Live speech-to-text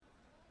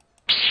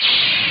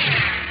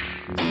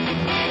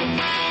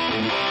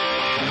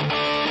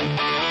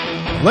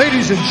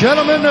Ladies and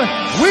gentlemen,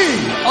 we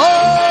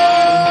are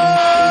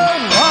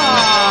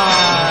live!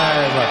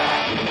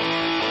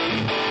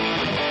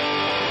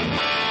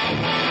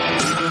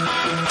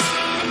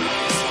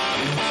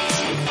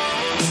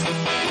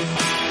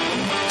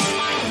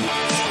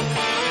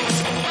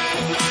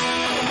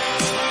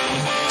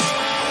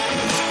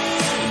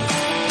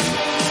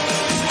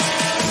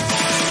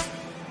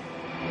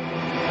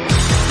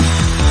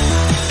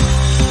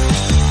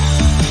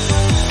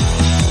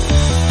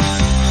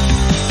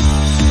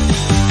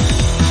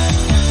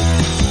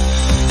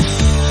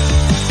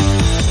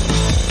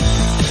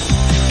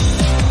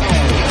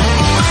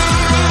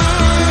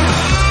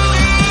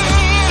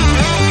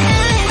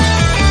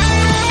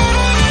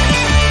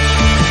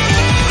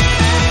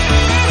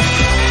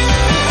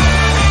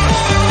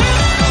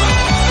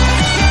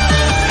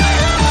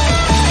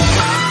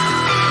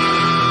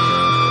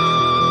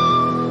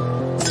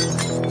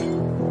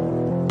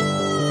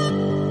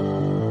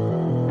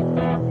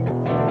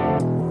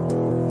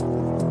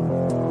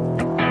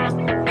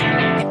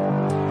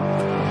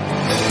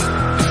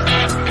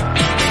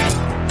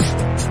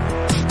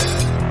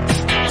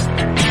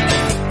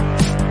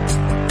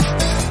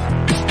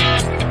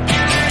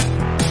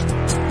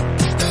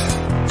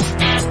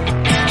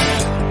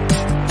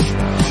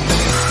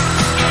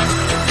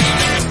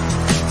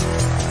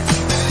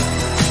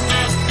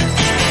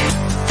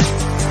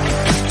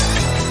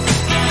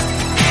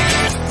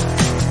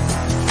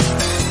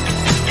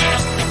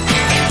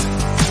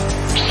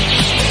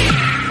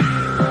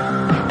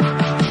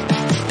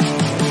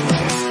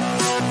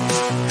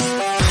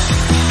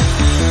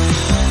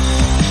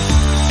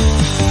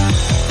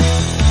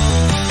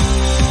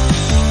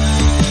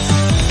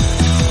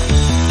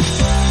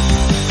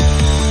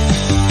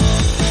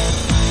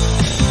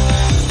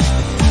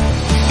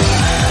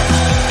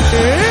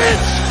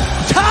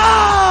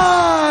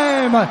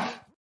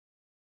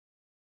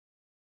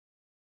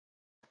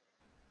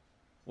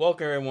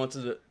 Welcome everyone to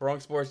the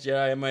Bronx Sports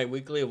Jedi MMA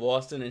Weekly of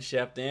Austin and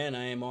Chef Dan.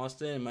 I am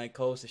Austin and my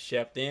co-host is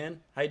Chef Dan.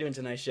 How you doing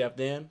tonight, Chef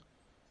Dan?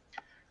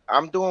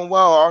 I'm doing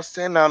well,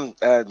 Austin. I'm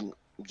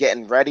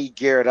getting ready,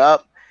 geared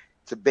up.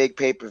 It's a big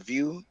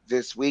pay-per-view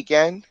this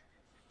weekend.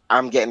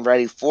 I'm getting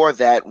ready for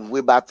that. We're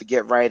about to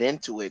get right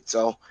into it.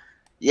 So,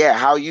 yeah,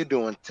 how are you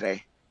doing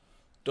today?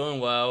 Doing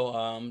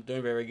well.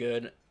 Doing very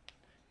good.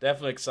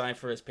 Definitely excited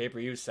for this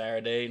pay-per-view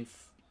Saturday. And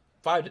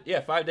 5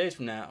 days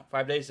from now.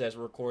 5 days as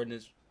we're recording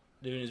this.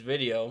 Doing this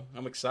video.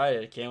 I'm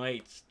excited. I can't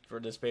wait for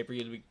this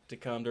pay-per-view to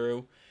come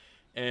through.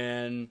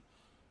 And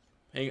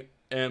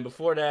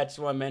before that, just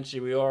want to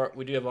mention we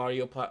do have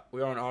audio.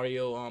 We are on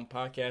audio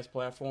podcast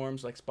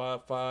platforms like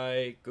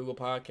Spotify, Google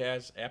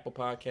Podcasts, Apple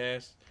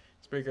Podcasts,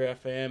 Spreaker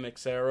FM,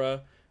 etc.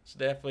 So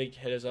definitely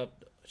hit us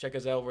up, check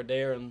us out over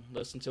there, and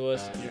listen to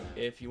us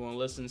if you want to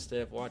listen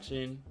instead of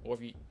watching, or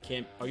if you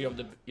can't, or you don't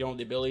have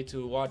the ability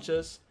to watch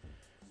us.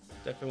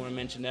 Definitely want to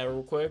mention that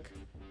real quick.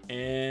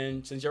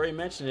 And since you already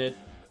mentioned it.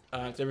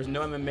 There was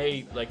no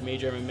MMA, like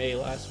major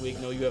MMA last week,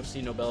 no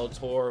UFC, no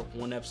Bellator.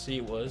 ONE FC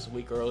was a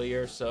week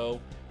earlier, so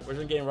we're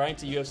just getting right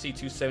into UFC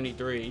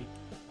 273.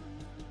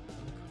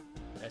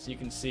 As you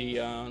can see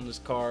on this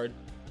card,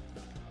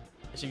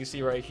 as you can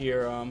see right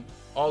here,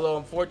 although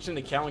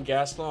unfortunately the Calvin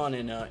Gastelum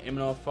and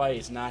Imanov fight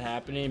is not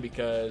happening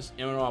because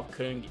Imanov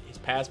couldn't get his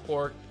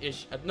passport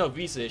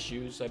visa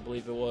issues, I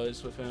believe it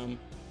was with him,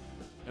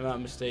 if I'm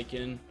not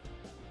mistaken.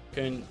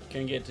 Couldn't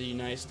get to the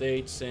United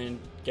States, and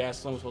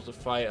Gastelum was supposed to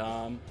fight.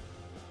 I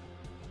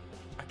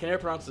can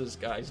never pronounce this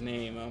guy's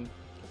name.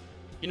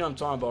 You know what I'm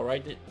talking about,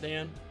 right,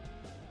 Dan?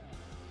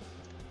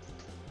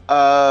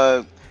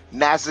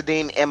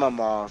 Nasruddin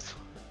Imavov.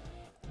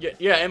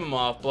 Yeah,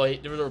 Imavov,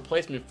 but there was a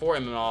replacement for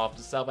Imavov,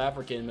 the South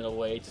African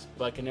middleweight,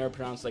 but I can never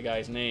pronounce that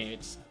guy's name.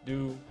 It's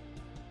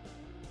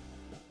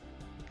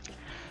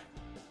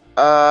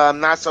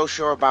I'm not so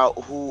sure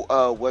about who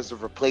was the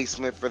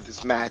replacement for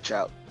this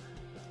matchup.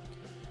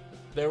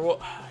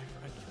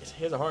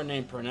 He has a hard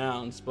name to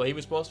pronounce, but he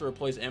was supposed to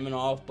replace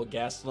Imanov, but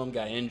Gastelum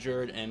got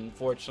injured, and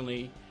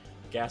unfortunately,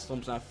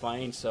 Gastelum's not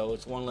fighting, so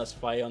it's one less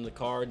fight on the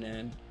card,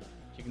 and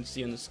you can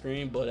see on the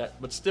screen, but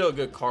still a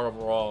good card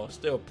overall.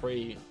 Still a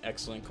pretty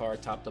excellent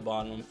card, top to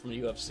bottom from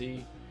the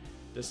UFC.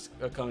 This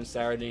coming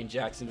Saturday in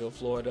Jacksonville,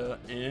 Florida,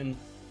 and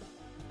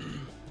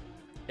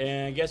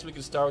I guess we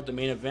can start with the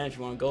main event if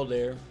you want to go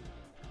there.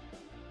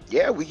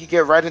 Yeah, we can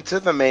get right into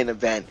the main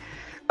event.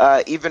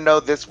 Even though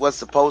this was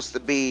supposed to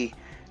be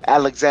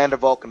Alexander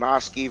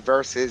Volkanovski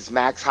versus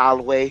Max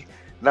Holloway,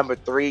 number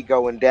 3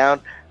 going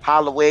down.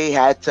 Holloway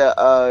had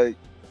to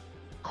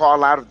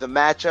call out of the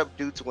matchup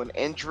due to an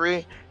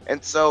injury,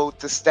 and so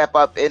to step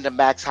up into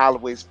Max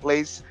Holloway's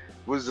place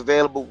was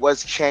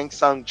Chang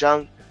Sung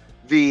Jung,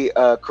 the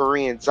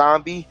Korean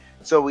Zombie.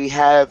 So we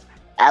have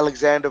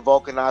Alexander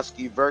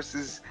Volkanovski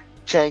versus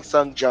Chang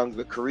Sung Jung,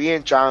 the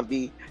Korean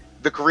Zombie,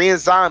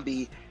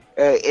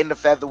 in the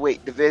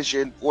featherweight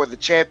division for the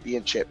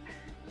championship.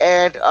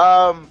 And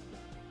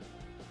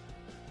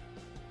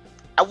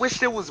I wish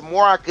there was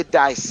more I could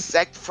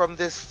dissect from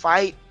this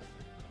fight,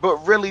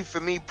 but really,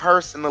 for me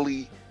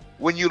personally,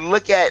 when you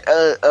look at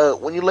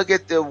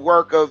the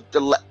work of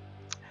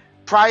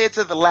prior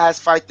to the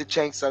last fight that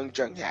Chang Sung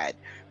Jung had,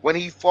 when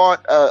he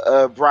fought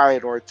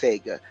Brian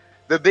Ortega,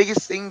 the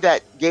biggest thing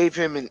that gave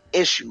him an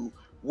issue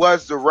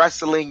was the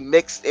wrestling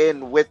mixed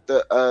in with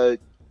the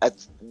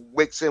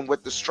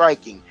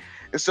striking.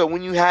 And so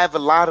when you have a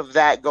lot of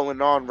that going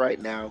on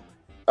right now,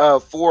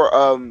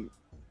 when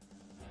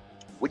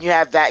you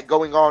have that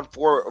going on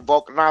for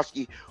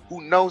Volkanovski,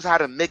 who knows how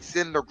to mix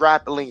in the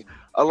grappling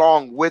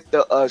along with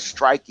the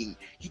striking,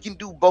 he can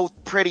do both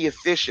pretty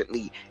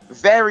efficiently.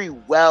 Very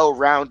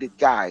well-rounded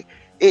guy.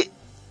 It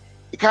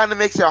kind of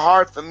makes it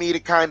hard for me to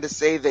kind of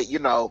say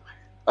that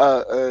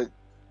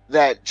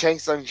that Chang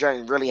Sung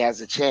Jung really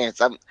has a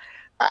chance.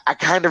 I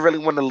kind of really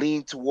want to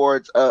lean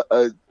towards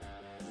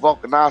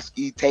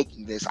Volkanovski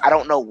taking this. I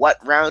don't know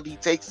what round he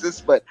takes this,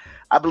 but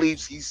I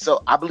believe he's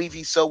so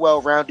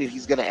well rounded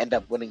he's gonna end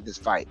up winning this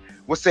fight.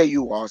 What say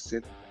you,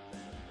 Austin?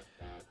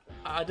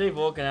 I think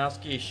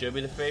Volkanovski should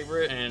be the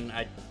favorite, and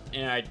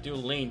I do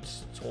lean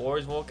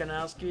towards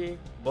Volkanovski,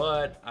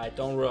 but I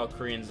don't rule out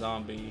Korean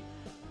Zombie.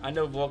 I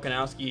know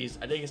Volkanovski's,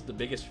 I think it's the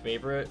biggest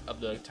favorite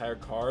of the entire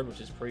card,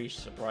 which is pretty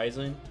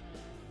surprising,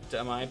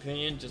 in my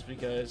opinion, just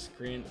because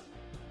Korean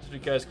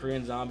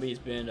Zombie has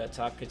been a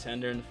top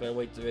contender in the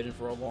featherweight division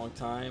for a long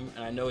time,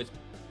 and I know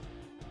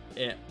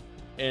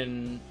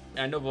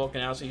I know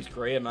Volkanovski's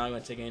great. I'm not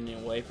going to take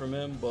anything away from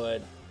him,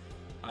 but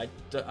I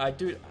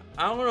don't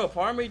know.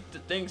 Part of me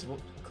thinks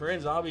Korean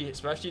Zombie,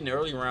 especially in the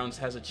early rounds,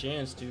 has a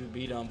chance to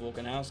beat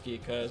Volkanovski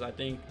because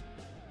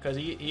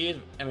he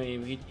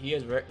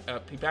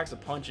packs a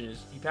punch in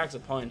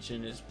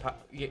his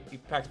he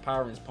packs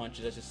power in his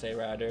punches, I should say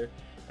rather,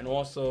 and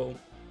also,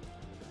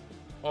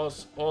 I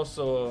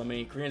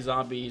mean, Korean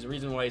Zombie, the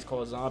reason why he's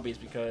called Zombie is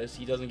because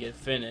he doesn't get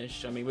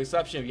finished. I mean, with the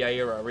exception of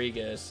Yair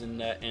Rodriguez in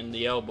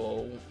the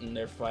elbow in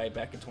their fight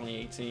back in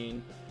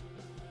 2018.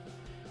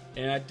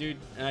 And I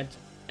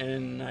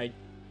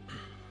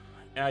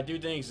do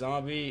think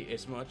Zombie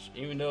is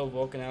even though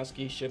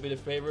Volkanovski should be the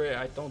favorite,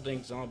 I don't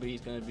think Zombie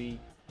is going to be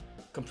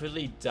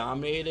completely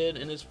dominated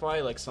in this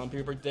fight like some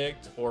people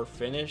predict or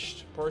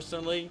finished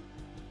personally.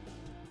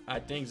 I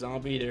think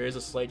Zombie, there is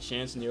a slight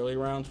chance in the early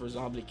rounds for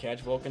Zombie to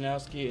catch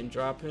Volkanovski and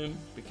drop him,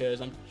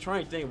 because I'm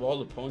trying to think of all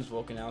the opponents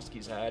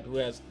Volkanovski's had who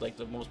has like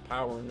the most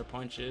power in their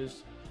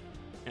punches,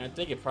 and I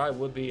think it probably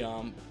would be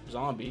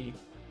Zombie,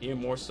 even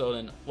more so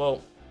than,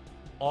 well,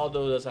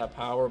 although does have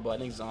power, but I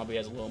think Zombie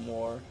has a little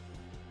more,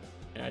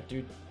 and I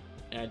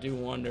do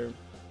wonder,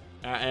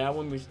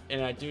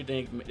 and I do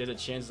think there's a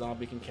chance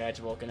Zombie can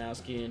catch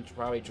Volkanovski and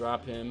probably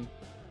drop him.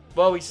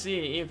 But we see,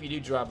 even if you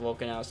do drop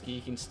Volkanovski, he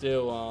can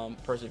still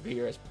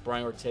persevere as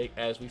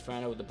we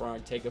found out with the Brian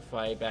Ortega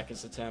fight back in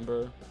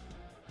September.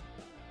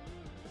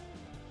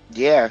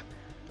 Yeah,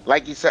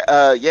 like you said,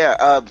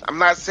 I'm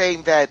not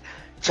saying that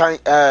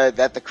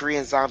that the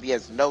Korean Zombie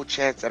has no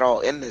chance at all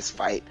in this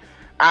fight.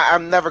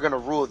 I'm never gonna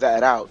rule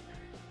that out.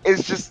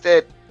 It's just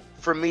that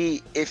for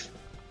me, if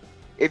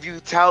you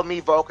tell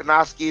me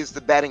Volkanovski is the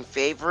betting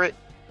favorite,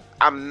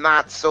 I'm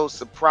not so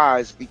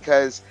surprised,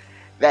 because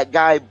that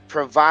guy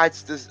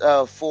provides this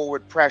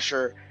forward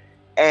pressure,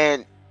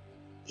 and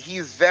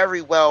he's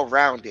very well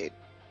rounded.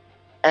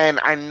 And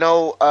I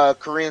know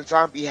Korean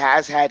Zombie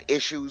has had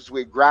issues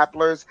with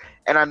grapplers,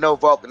 and I know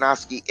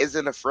Volkanovski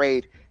isn't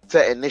afraid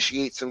to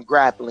initiate some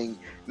grappling,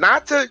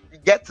 not to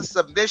get to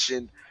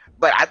submission,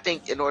 but I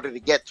think in order to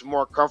get to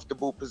more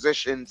comfortable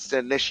positions to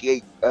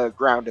initiate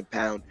ground and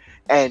pound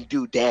and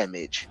do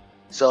damage.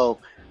 So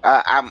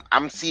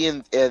I'm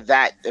seeing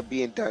that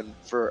being done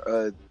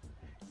for.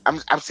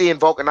 I'm seeing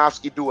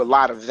Volkanovski do a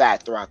lot of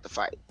that throughout the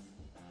fight.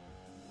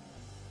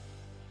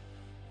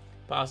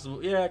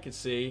 Possible, yeah, I can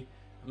see.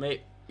 I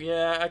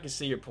can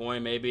see your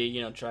point.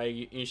 Maybe try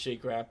to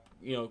initiate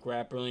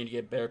grappling to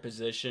get better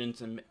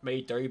positions, and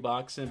maybe 30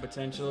 boxing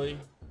potentially,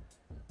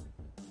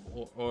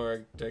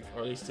 or at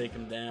least take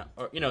him down,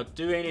 or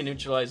do anything to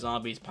neutralize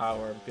Zombie's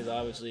power, because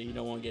obviously you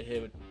don't want to get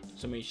hit with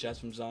so many shots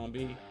from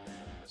Zombie.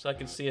 So I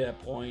can see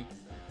that point,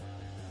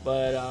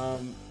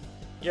 but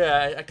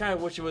yeah, I kind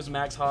of wish it was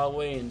Max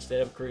Holloway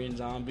instead of Korean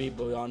Zombie,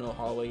 but we all know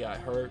Holloway got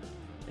hurt,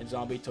 and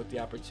Zombie took the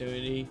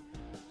opportunity,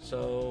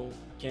 so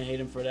can't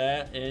hate him for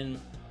that. And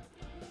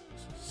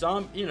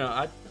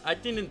I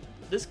think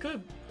this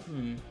could,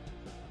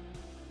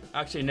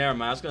 actually, never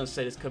mind. I was gonna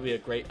say this could be a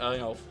great,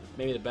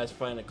 maybe the best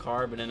fight in the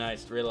card, but then I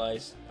just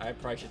realized I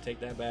probably should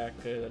take that back,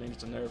 because I think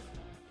it's a nerve.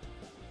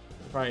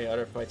 Probably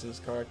other fights in this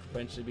card could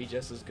potentially be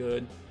just as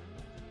good,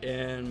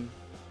 and.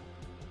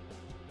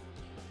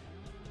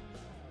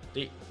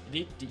 Do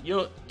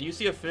you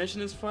see a finish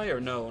in this fight, or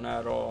no,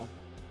 not at all?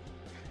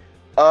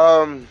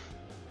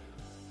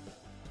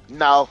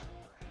 No.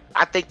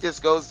 I think this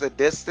goes the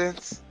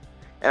distance,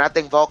 and I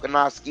think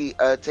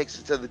Volkanovski takes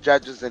it to the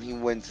judges and he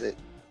wins it.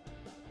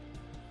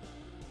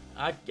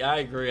 I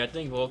agree. I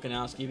think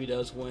Volkanovski, if he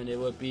does win, it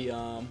would be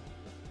a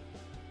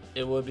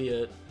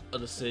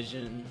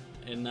decision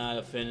and not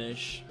a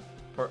finish.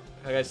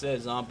 Like I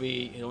said,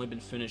 Zombie had only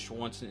been finished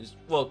once,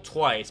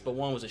 twice, but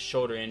one was a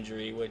shoulder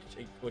injury,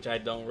 which I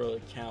don't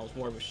really count. It was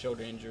more of a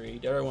shoulder injury.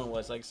 The other one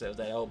was, like I said, was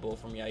that elbow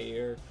from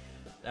Yair,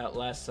 that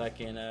last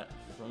second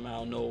from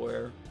out of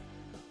nowhere.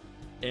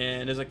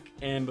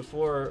 And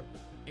before,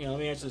 let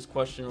me answer this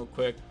question real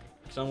quick.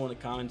 Someone in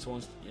the comments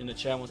in the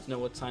chat wants to know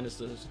what time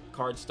this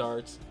card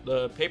starts.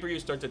 The pay-per-view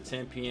starts at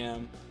 10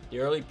 p.m. The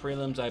early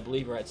prelims, I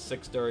believe, are at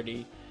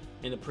 6:30,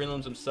 and the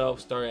prelims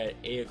themselves start at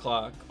 8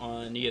 o'clock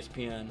on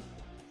ESPN.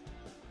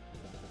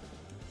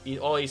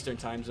 All Eastern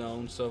time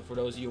zones. So for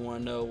those of you who want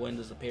to know when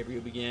does the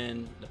pay-per-view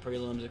begin, the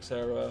prelims,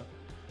 etc.,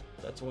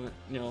 that's when,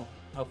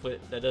 hopefully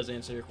that does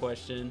answer your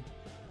question.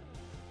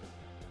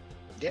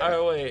 Yeah.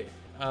 Either way,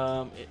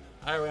 I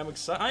am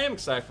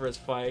excited for this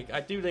fight.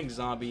 I do think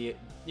Zombie,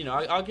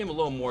 I'll give him a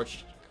little more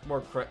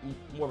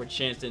of a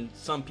chance than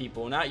some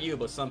people. Not you,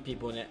 but some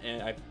people,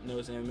 and I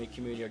noticed the MMA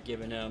community are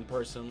giving him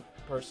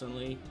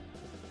personally.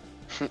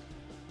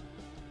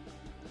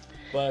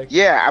 But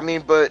yeah, I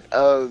mean,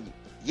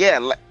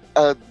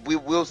 we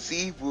will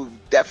see. We'll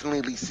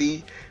definitely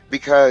see,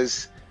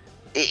 because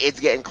it's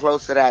getting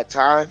close to that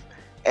time,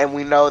 and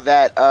we know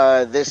that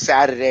this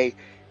Saturday,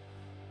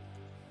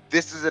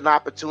 this is an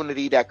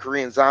opportunity that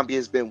Korean Zombie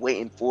has been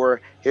waiting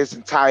for his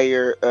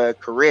entire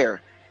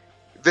career.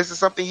 This is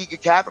something he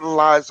could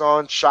capitalize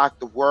on, shock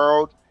the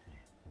world,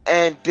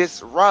 and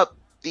disrupt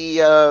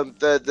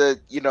that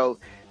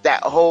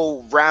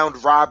whole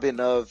round robin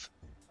of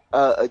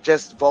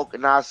just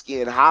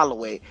Volkanovski and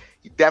Holloway.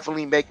 He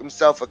definitely make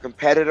himself a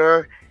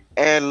competitor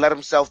and let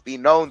himself be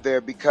known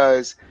there,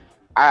 because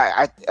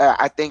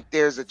I think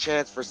there's a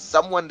chance for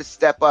someone to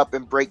step up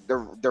and break the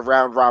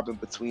round robin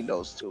between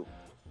those two.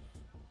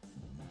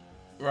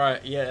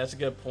 Right, yeah, that's a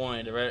good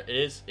point. It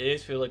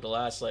is feel like the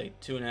last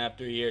 2.5,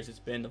 3 years it's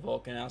been the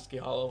Volkanovski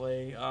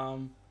Holloway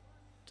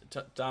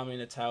dominating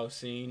the title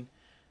scene,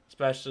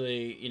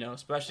 especially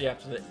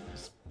after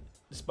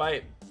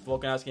despite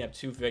Volkanovski have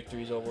 2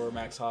 victories over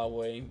Max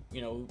Holloway.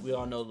 We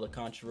all know the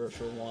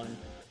controversial one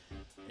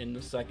in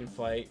the second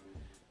fight.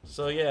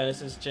 So yeah,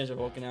 this is a chance for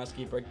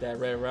Volkanovski break that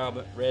red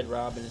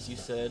robin, as you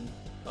said,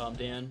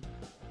 Dan.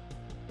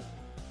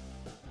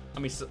 I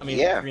mean,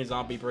 yeah. Korean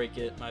Zombie break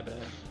it. My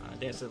bad.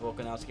 Dan said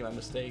Volkanovski, my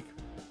mistake.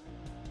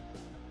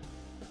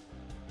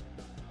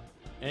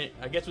 And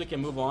I guess we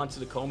can move on to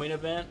the co-main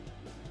event.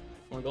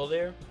 Want to go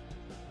there?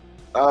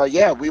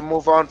 Yeah, we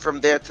move on from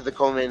there to the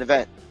co-main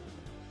event.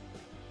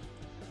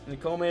 In the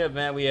co-main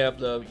event, we have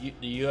the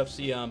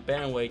UFC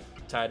bantamweight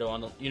title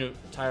on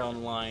the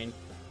line,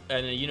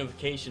 and a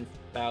unification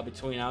bout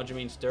between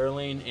Aljamain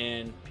Sterling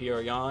and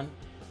Petr Yan.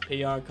 Petr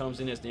Yan comes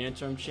in as the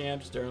interim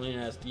champ, Sterling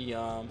as the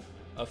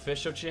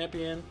official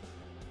champion.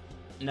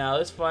 Now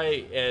this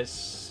fight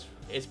it's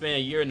been a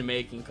year in the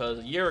making, because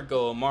a year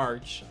ago in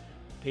March,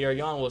 Petr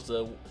Yan was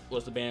the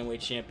bantamweight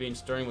champion.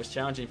 Sterling was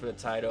challenging for the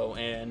title,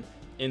 and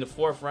in the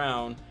 4th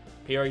round,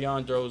 Petr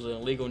Yan throws an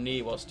illegal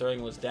knee while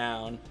Sterling was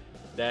down.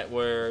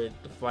 Where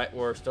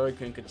Sterling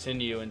couldn't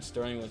continue, and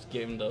Sterling was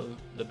given the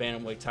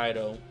bantamweight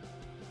title.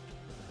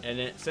 And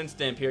then since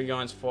then, Petr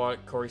Yan's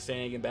fought Corey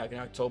Sandhagen back in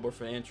October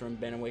for the interim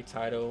bantamweight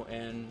title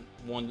and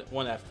won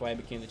that fight,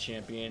 became the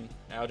champion.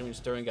 Aljamain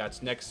Sterling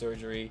got neck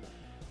surgery,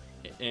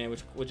 and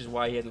which is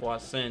why he hasn't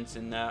fought since,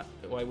 and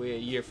why we waited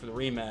a year for the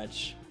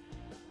rematch.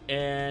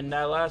 And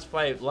that last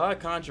fight, a lot of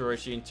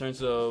controversy in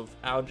terms of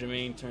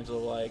Aljamain, in terms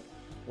of whether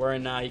or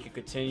not he could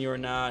continue or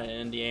not,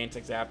 and the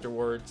antics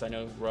afterwards. I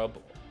know rubbed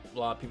a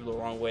lot of people the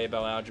wrong way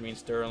about Aljamain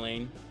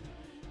Sterling,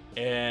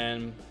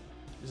 and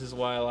this is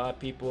why a lot of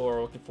people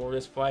are looking forward to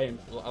this fight, and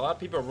a lot of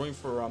people are rooting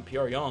for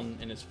Petr Yan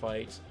in this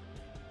fight.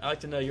 I'd like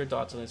to know your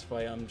thoughts on this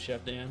fight,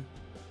 Chef Dan.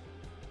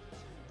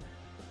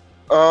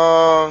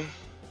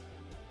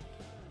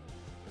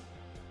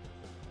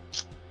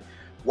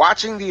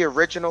 Watching the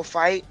original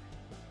fight,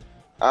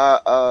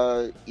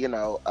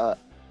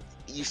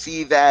 you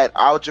see that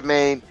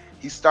Aljamain,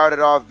 he started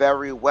off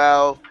very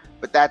well,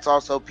 but that's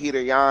also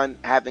Petr Yan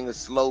having a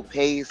slow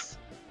pace.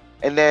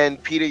 And then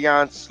Petr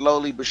Yan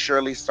slowly but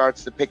surely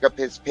starts to pick up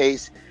his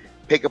pace,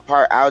 pick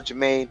apart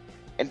Aljamain,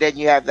 and then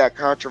you have that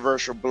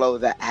controversial blow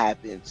that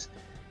happens.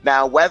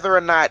 Now, whether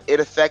or not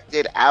it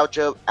affected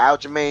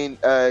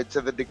Aljamain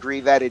to the degree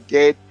that it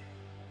did,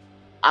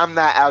 I'm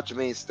not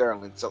Aljamain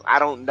Sterling, so I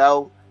don't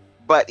know,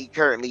 but he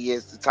currently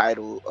is the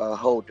title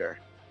holder.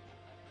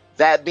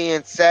 That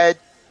being said,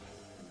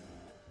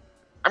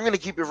 I'm going to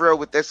keep it real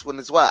with this one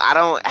as well. I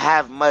don't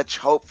have much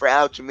hope for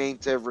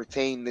Aljamain to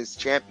retain this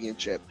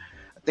championship.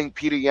 I think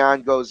Petr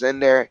Yan goes in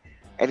there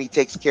and he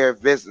takes care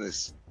of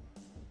business.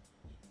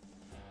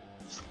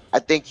 I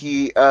think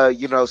he,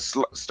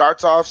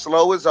 starts off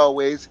slow as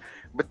always,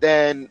 but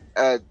then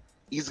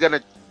he's going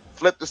to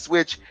flip the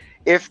switch.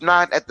 If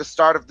not at the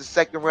start of the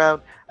second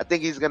round, I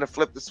think he's going to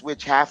flip the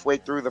switch halfway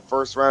through the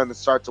first round and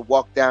start to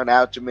walk down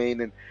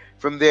Aljamain. And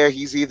from there,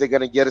 he's either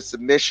going to get a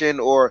submission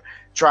or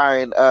try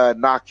and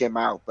knock him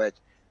out. But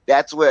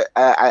that's what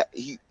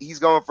he's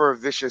going for, a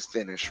vicious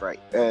finish, right?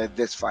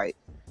 This fight.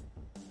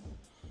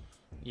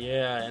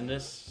 Yeah, and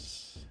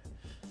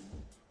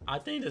I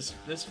think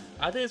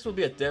this will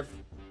be a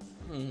different.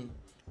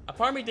 A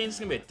part of me thinks it's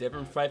gonna be a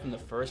different fight from the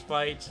first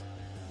fight,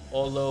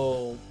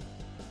 although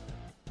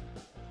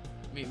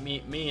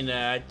me and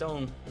that I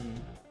don't.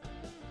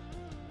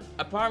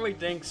 A part of me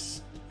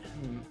thinks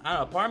I don't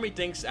know. Part of me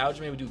thinks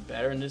Aljamain would do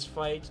better in this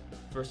fight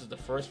versus the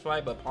first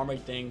fight, but part of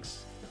me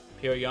thinks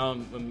Petr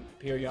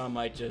Yan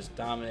might just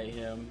dominate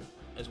him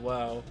as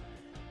well.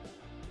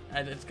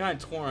 And it's kind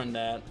of torn on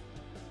that.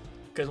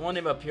 Because one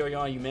thing about Petr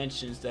Yan you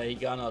mentioned is that he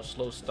got off a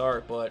slow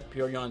start, but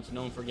Petr Yan's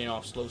known for getting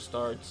off slow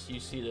starts. You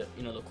see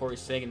the Corey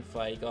Sagan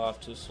fight, he got off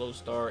to a slow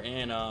start,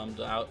 and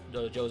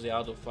the Jose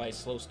Aldo fight,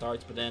 slow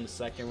starts, but then the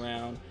second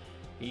round,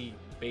 he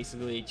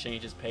basically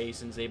changed his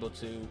pace and is able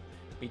to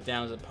beat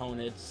down his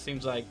opponent.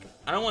 Seems like,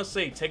 I don't want to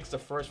say he takes the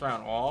first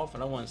round off, I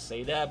don't want to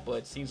say that, but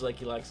it seems like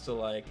he likes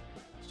to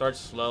start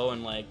slow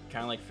and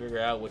kind of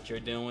figure out what you're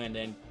doing and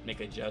then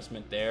make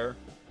adjustment there.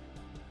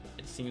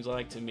 It seems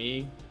like to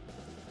me.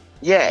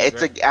 Yeah,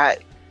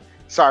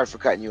 sorry for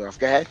cutting you off.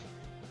 Go ahead.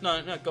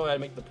 No, go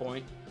ahead, make the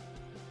point.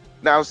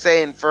 Now, I was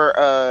saying for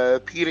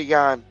Petr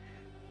Yan,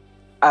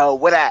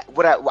 what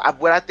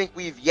I think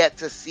we've yet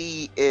to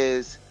see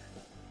is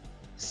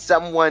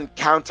someone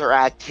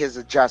counteract his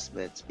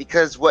adjustments,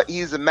 because what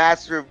he's a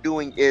master of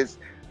doing is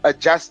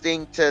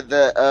adjusting to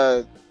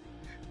the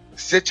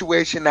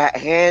situation at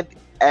hand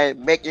and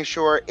making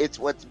sure it's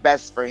what's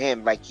best for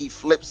him. Like, he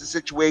flips the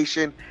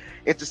situation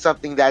into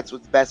something that's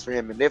what's best for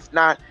him, and if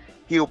not,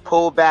 he'll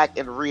pull back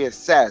and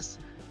reassess.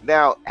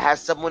 Now, has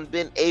someone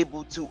been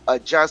able to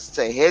adjust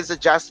to his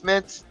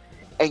adjustments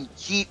and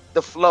keep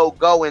the flow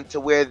going to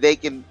where they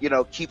can,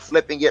 keep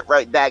flipping it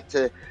right back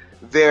to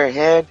their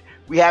hand?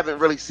 We haven't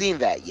really seen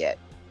that yet.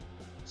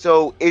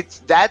 So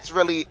that's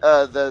really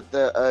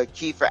the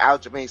key for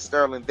Aljamain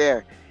Sterling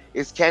there,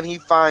 is can he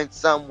find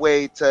some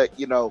way to,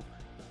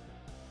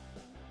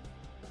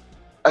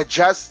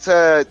 adjust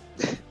to,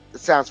 it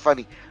sounds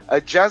funny,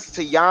 adjust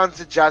to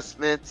Jan's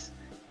adjustments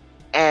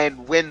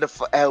and win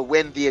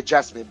the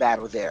adjustment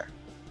battle there.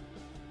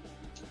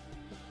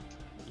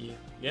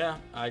 Yeah,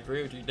 I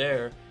agree with you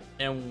there.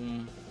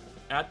 And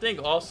I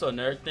think also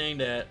another thing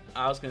that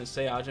I was going to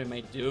say Aljamain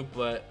may do,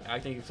 but I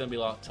think it's going to be a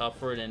lot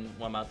tougher than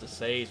what I'm about to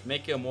say, is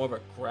make it more of a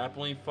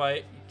grappling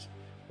fight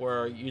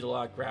where you use a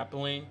lot of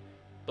grappling.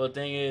 But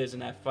the thing is,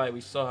 in that fight,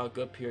 we saw how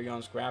good Petr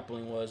Yan's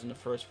grappling was in the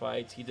first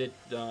fight. He did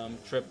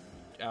trip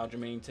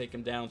Aljamain, take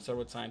him down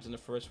several times in the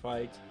first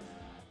fight.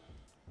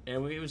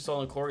 And we even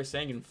saw in Corey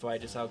Sagan fight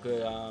just how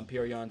good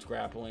Petr Yan's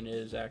grappling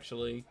is,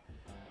 actually.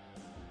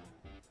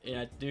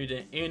 And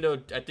even though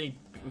I think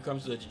when it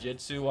comes to the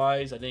jiu-jitsu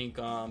wise, I think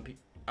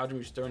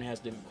Aljamain Sterling has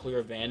the clear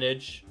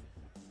advantage.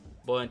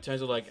 But in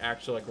terms of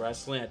actual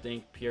wrestling, I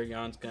think Petr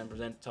Yan's gonna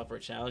present tougher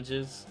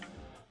challenges.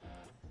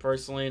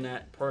 Personally, in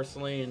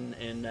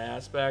that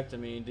aspect, I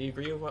mean, do you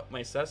agree with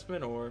my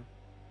assessment, or?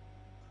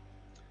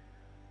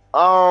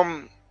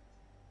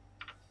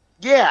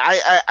 Yeah,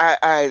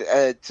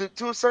 I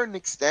to a certain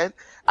extent,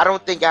 I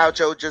don't think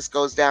Aljo just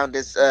goes down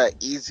this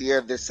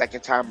easier this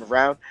second time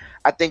around.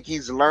 I think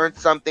he's learned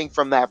something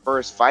from that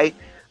first fight.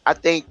 I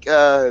think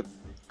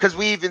because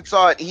we even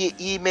saw it,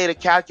 he made a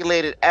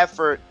calculated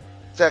effort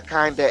to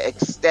kind of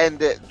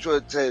extend it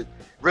to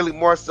really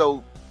more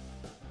so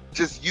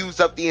just use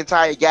up the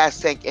entire gas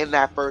tank in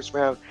that first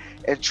round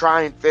and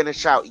try and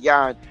finish out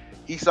Yan.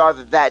 He saw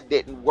that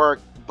didn't work,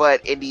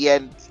 but in the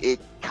end, it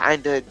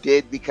kind of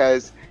did,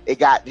 because it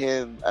got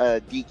him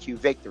a DQ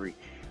victory.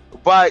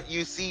 But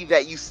you see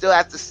that you still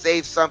have to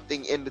save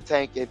something in the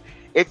tank, and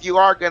if you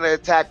are going to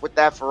attack with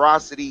that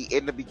ferocity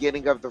in the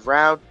beginning of the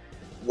round,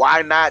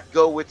 why not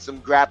go with some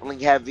grappling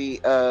heavy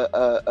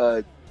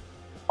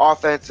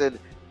offense and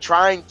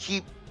try and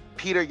keep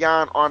Petr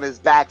Yan on his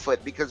back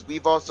foot, because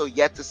we've also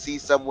yet to see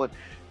someone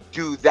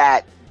do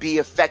that, be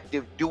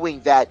effective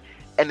doing that,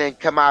 and then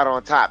come out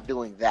on top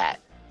doing that.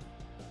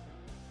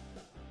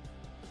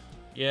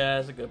 Yeah,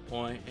 that's a good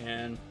point,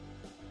 and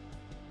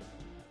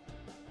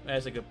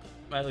that's a good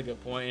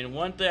point. And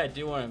one thing I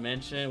do want to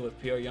mention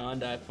with Petr Yan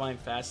that I find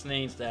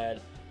fascinating is that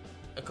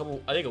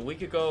a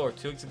week ago or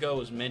 2 weeks ago, it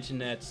was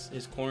mentioned that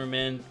his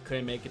cornermen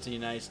couldn't make it to the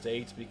United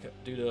States because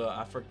due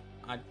to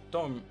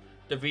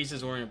the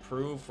visas weren't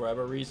approved for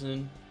whatever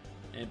reason,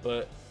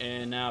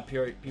 and now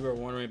people are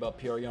wondering about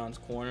Petr Yan's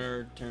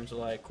corner in terms of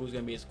who's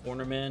gonna be his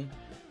cornerman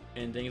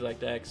and things like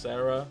that,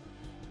 etc.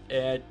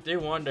 And they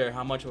wonder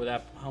how much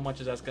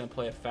is that's going to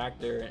play a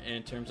factor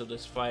in terms of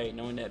this fight,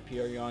 knowing that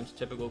Petr Yan's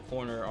typical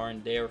corner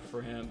aren't there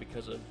for him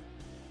because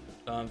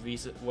of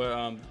visa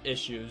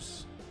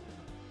issues.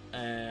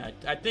 And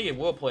I think it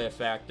will play a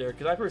factor,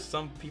 because I've heard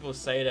some people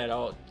say that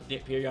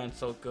Petr Yan's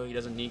so good he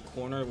doesn't need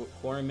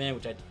cornerman,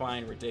 which I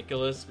find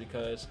ridiculous,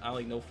 because I don't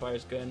think no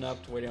fighter's good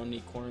enough to where they don't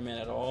need cornerman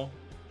at all.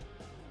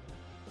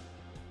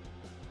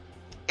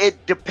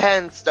 It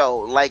depends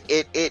though,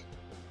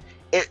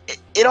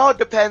 it all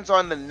depends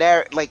on the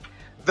narrative.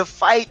 The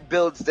fight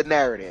builds the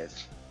narrative.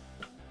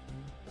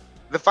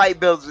 The fight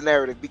builds the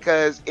narrative,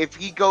 because if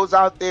he goes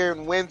out there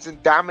and wins in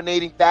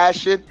dominating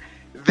fashion,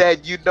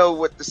 then you know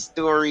what the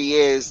story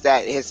is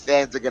that his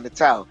fans are going to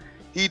tell.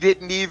 He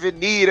didn't even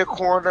need a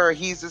corner.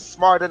 He's a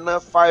smart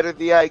enough fighter.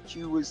 The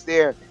IQ was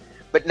there.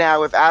 But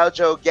now if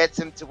Aljo gets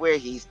him to where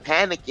he's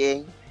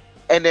panicking,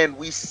 and then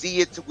we see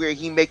it to where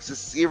he makes a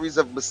series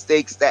of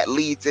mistakes that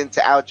leads into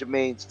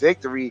Aljamain's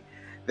victory,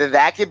 then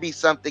that could be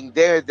something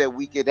there that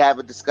we could have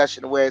a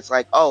discussion where it's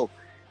like, oh,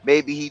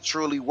 maybe he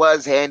truly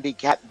was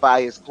handicapped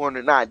by his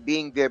corner not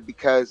being there,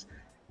 because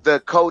the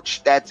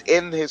coach that's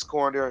in his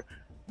corner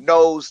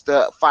knows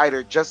the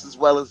fighter just as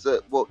well as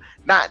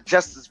not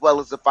just as well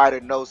as the fighter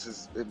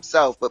knows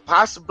himself, but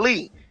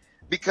possibly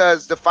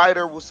because the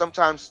fighter will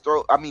sometimes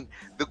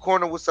the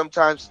corner will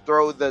sometimes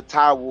throw the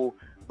towel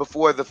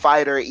before the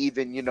fighter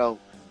even,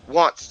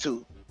 wants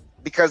to,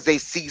 because they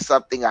see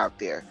something out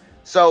there.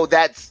 So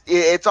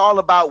it's all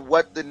about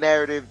what the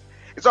narrative,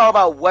 it's all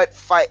about what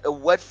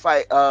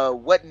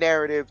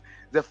narrative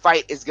the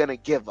fight is going to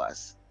give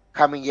us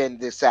coming in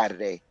this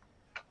Saturday.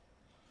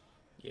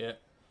 Yeah.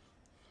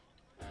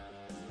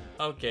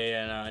 Okay,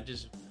 and I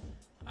just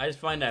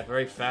find that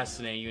very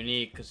fascinating,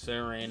 unique,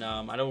 considering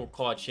I don't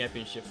recall a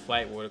championship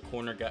fight where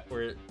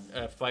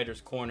a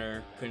fighter's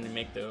corner couldn't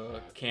make the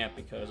camp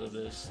because of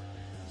this.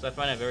 So I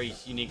find that a very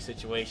unique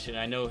situation.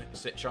 I know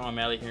Sean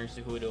O'Malley here in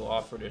Cejudo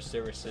offered their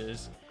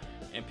services,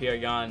 and Pierre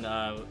Yan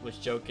was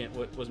joking,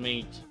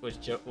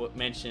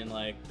 mentioned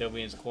like they'll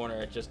be in his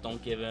corner. Just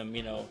don't give him,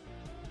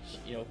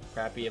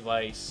 crappy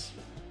advice.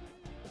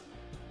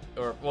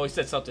 Or he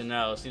said something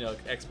else,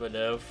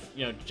 expletive,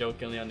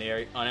 jokingly on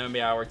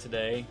MMA Hour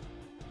today.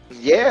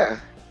 Yeah,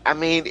 I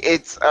mean,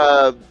 it's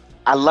I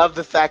love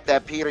the fact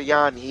that Peter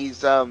Yan, he's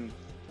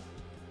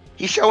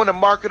showing a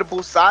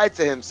marketable side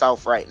to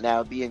himself right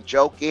now, being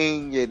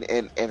joking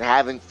and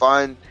having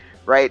fun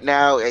right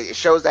now. It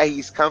shows that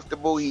he's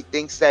comfortable. He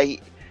thinks that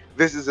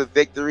this is a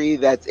victory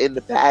that's in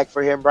the bag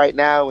for him right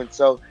now, and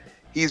so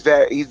he's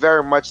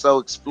very much so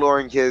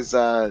exploring his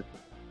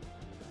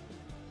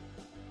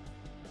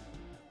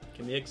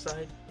comedic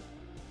side?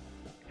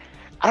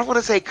 I don't want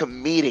to say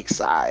comedic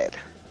side.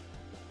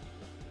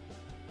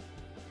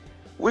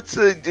 What's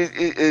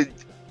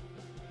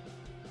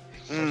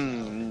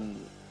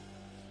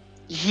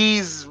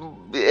he's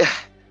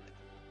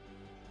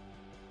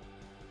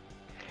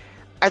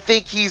I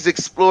think he's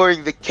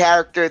exploring the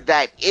character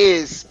that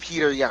is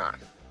Peter Yan.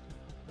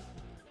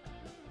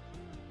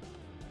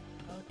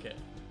 Okay.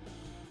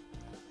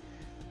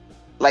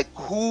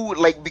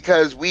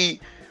 Because we've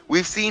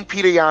seen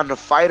Peter Yan the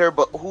fighter,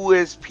 but who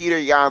is Peter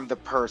Yan the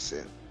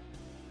person?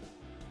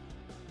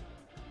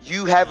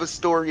 You have a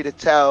story to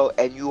tell,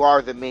 and you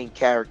are the main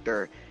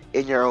character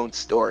in your own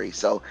story.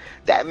 So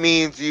that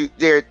means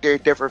there are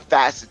different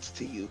facets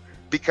to you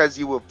because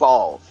you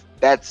evolve.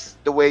 That's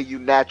the way you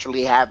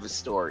naturally have a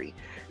story.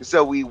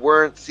 So we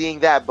weren't seeing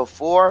that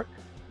before,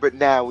 but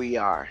now we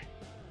are.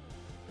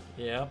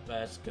 Yeah,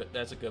 that's good.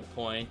 That's a good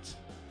point.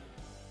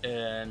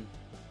 And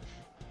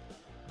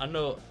I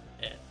know.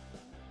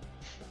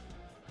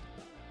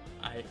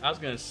 I was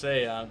gonna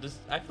say I feel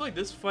like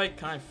this fight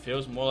kind of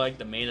feels more like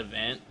the main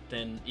event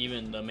than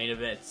even the main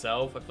event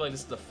itself. I feel like this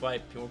is the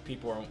fight more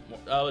people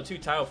are the two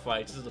title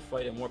fights. This is the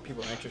fight that more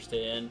people are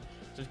interested in,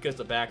 just because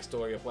the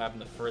backstory of what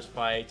happened in the first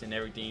fight and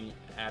everything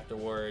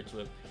afterwards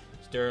with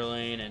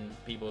Sterling and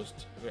people's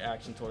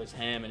reaction towards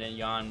him, and then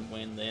Yan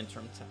win the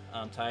interim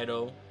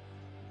title.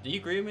 Do you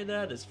agree with me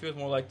that this feels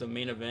more like the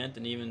main event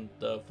than even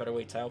the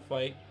featherweight title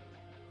fight?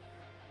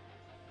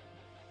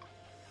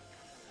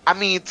 I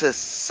mean, to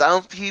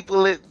some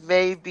people it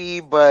may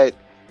be, but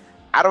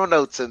I don't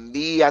know. To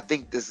me, I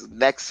think this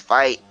next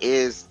fight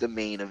is the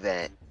main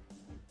event.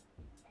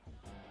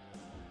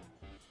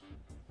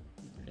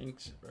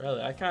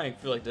 Really, I kind of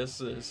feel like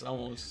this is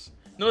almost,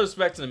 no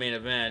respect to the main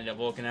event,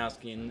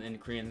 Volkanovski and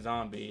Korean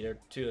Zombie. They're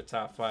two of the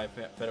top 5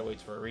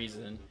 featherweights for a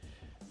reason.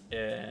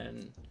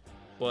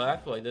 But I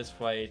feel like this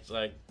fight,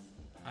 like,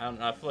 I don't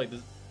know, I feel like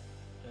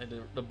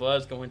the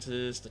buzz going into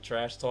this, the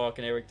trash talk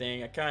and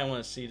everything, I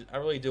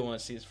really do want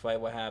to see this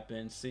fight, what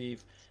happens, see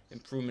if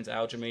improvements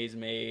Aljamain's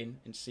made,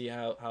 and see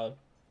how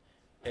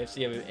if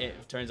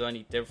it turns out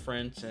any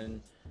different, and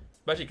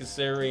especially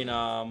considering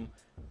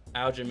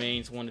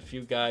Aljamain's one of the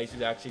few guys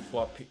who actually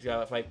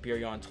fight Pierre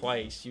Yan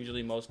twice.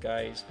 Usually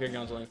Pierre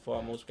Yan's only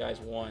fought most guys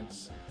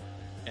once,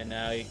 and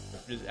now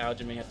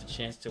Aljamain has the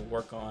chance to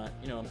work on,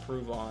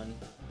 improve on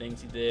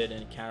things he did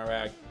and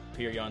counteract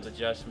Pierre Yan's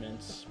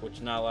adjustments,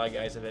 which not a lot of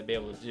guys have been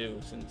able to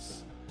do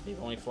since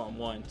they've only fought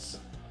once.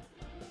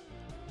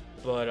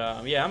 But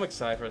yeah, I'm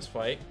excited for this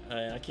fight,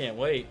 and I can't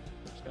wait.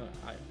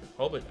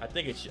 I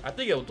think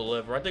it will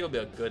deliver. I think it'll be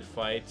a good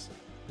fight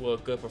with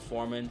a good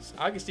performance.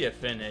 I can see a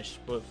finish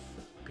with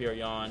Pierre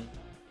Yan.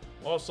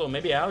 Also,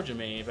 maybe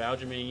Aljamain. If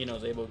Aljamain,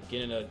 is able to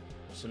get in a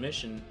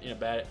submission in a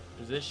bad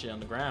position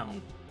on the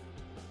ground.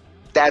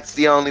 That's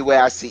the only way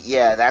I see.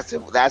 Yeah, that's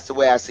the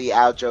way I see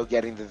Aljo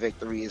getting the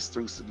victory, is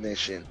through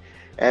submission.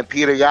 And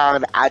Peter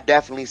Yan, I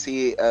definitely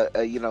see.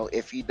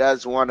 If he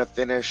does want to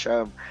finish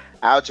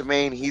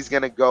Aljamain, he's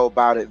gonna go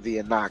about it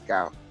via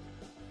knockout.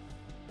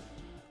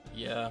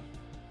 Yeah,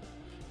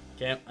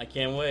 I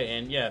can't wait.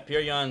 And yeah,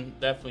 Pierre Yan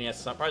definitely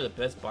has probably the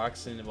best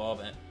boxing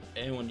involved in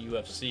anyone in the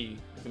UFC. You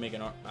can make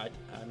I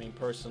mean,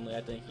 personally,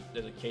 I think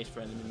there's a case for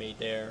him to be made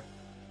there.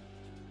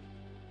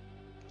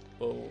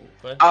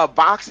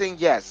 Boxing,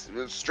 yes.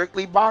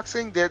 Strictly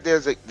boxing,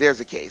 there's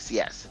a case,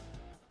 yes.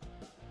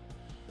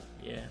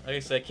 Yeah, like I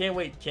said, can't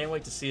wait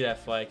to see that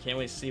fight. Can't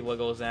wait to see what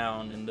goes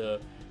down in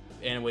the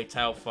bantamweight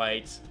title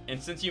fights.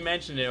 And since you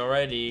mentioned it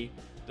already,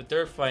 the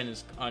third fight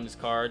on this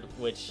card,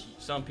 which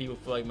some people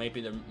feel like might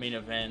be the main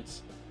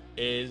event,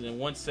 is in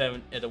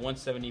at the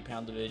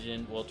 170-pound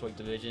division, welterweight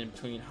division,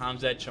 between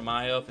Khamzat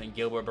Chimaev and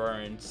Gilbert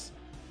Burns.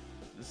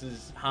 This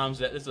is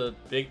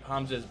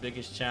Khamzat's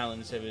biggest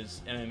challenge of his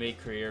MMA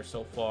career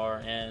so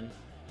far, and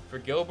for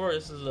Gilbert,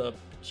 this is a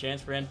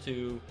chance for him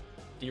to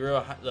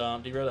derail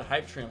the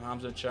hype train of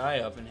Khamzat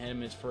Chimaev and hand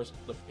him his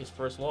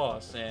first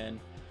loss. And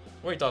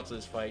what are your thoughts of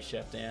this fight,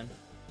 Chef Dan?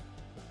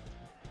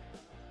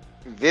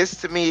 This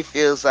to me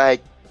feels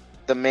like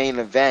the main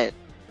event.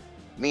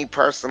 Me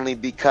personally,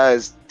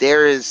 because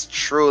there is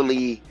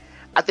truly,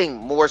 I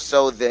think more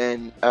so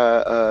than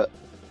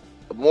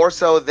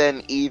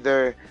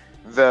either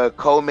the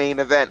co-main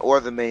event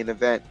or the main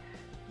event,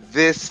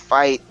 this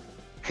fight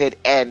could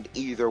end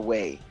either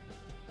way.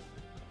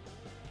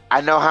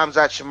 I know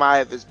Khamzat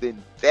Chimaev has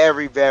been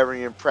very,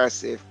 very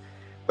impressive,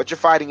 but you're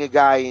fighting a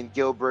guy in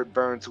Gilbert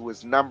Burns who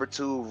is number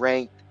 2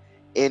 ranked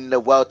in the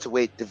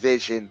welterweight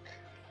division,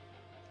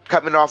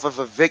 coming off of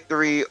a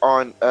victory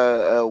on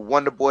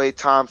Wonderboy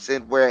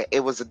Thompson, where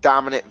it was a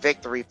dominant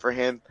victory for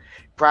him.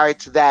 Prior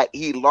to that,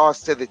 he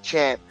lost to the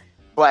champ,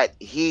 but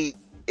he,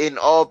 in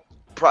all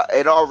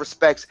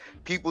respects,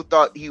 people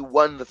thought he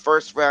won the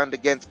first round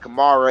against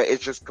Kamara.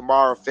 It's just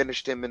Kamara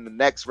finished him in the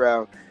next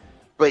round.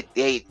 But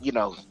he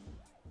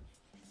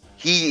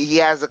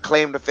has a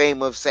claim to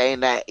fame of saying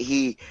that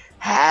he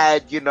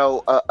had,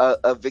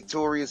 a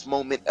victorious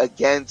moment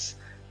against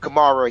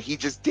Kamara. He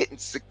just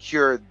didn't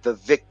secure the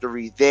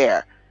victory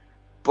there.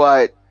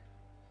 But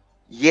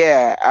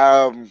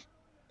yeah,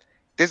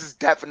 this is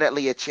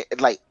definitely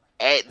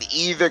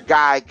either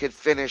guy could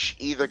finish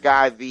either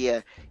guy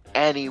via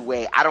any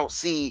way. I don't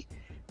see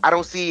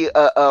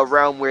a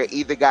realm where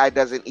either guy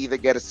doesn't either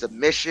get a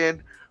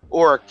submission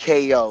or a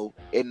KO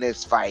in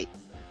this fight.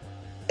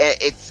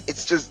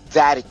 It's just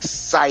that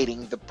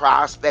exciting, the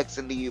prospects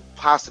and the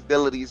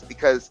possibilities,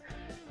 because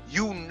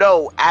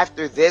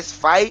after this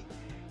fight,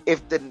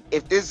 if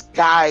this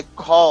guy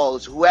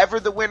calls,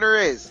 whoever the winner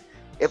is,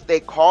 if they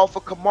call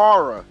for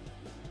Kamara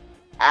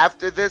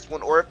after this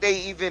one, or if they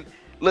even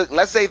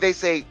let's say they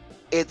say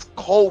it's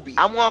Colby,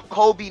 I want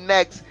Colby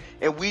next,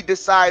 and we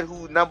decide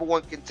who number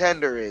 1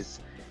 contender is,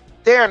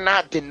 they're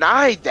not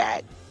denied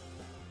that.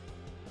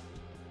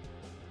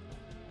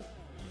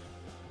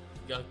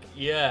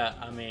 Yeah,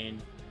 I mean,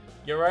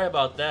 you're right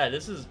about that.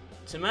 This is,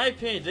 to my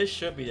opinion, this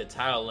should be the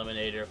title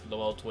eliminator for the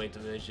welterweight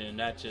division,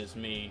 not just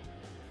me.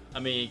 I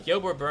mean,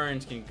 Gilbert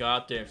Burns can go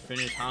out there and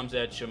finish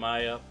Khamzat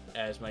Chimaev,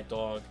 as my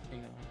dog.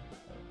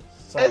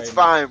 Sorry, it's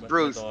fine, my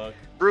Bruce. dog.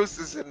 Bruce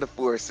is in the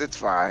force. It's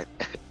fine.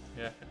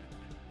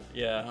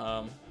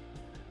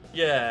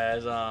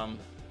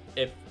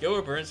 If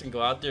Gilbert Burns can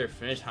go out there and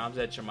finish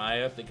Khamzat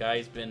Chimaev, the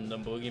guy's been the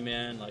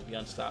boogeyman, like the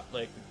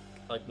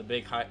like the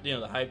big hype,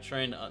 the hype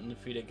train, the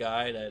undefeated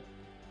guy that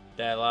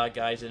a lot of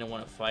guys didn't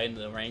want to fight in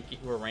the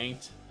who were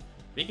ranked.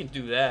 If he can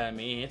do that, I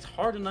mean, it's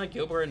hard to knock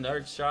Gilbert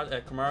another shot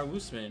at Kamaru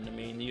Usman. I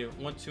mean, he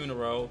won 2 in a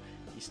row.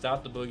 He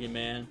stopped the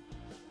boogeyman.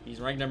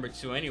 He's ranked number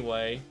 2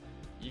 anyway.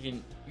 You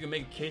can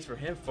make a case for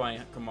him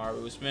fighting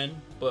Kamaru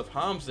Usman. But if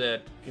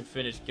Khamzat can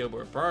finish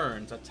Gilbert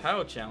Burns, a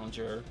title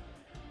challenger,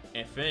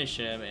 and finish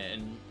him,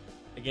 and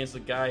against the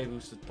guy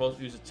who's supposed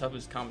to be the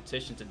toughest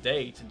competition to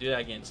date, to do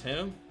that against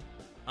him,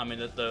 I mean,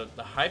 the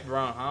hype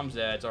around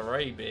Khamzat is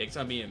already big. It's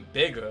gonna be even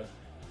bigger,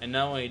 and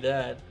not only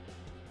that,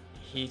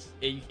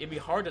 it'd be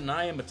hard to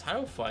deny him a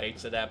title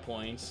fights at that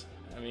point.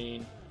 I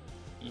mean,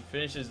 he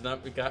finishes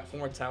got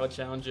former title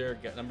challenger,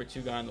 got number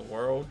 2 guy in the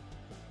world.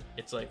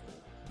 It's like,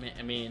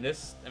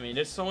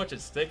 there's so much at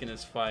stake in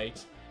this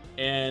fight,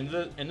 and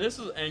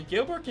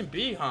Gilbert can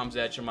beat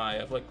Khamzat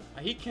Chimaev. Like,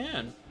 he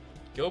can.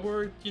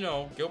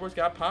 Gilbert's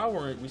got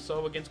power. We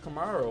saw against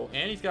Kamaru,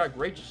 and he's got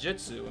great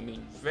jiu-jitsu. I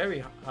mean,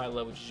 very high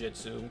level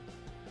jiu-jitsu.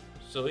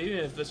 So even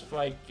if this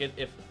fight gets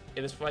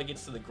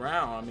to the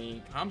ground, I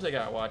mean, Khamzat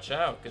gotta watch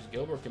out, because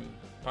Gilbert can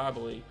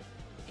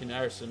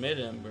either submit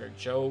him or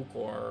choke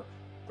or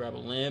grab a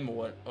limb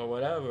or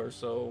whatever.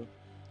 So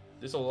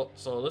this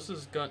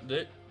is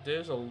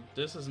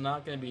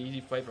not gonna be an easy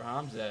fight for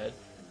Khamzat.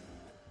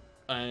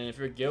 And if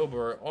you're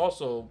Gilbert,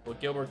 but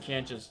Gilbert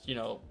can't just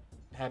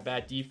have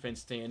bad defense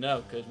staying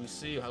up, because we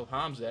see how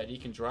Khamzat, he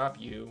can drop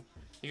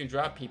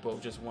people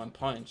with just one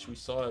punch. We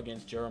saw it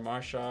against Gerald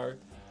Marshall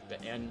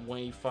and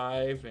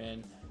 185,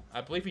 and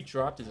I believe he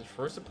dropped his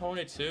first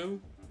opponent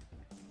too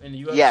in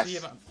the UFC.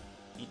 Yes.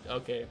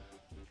 Okay.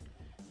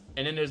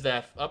 And then there's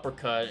that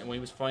uppercut, and when he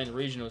was fighting the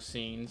regional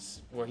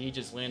scenes, where he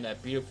just landed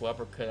that beautiful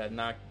uppercut that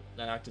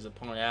knocked his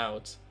opponent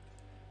out.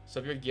 So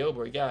if you're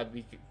Gilbert, you gotta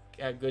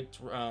have good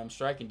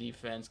striking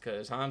defense,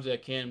 because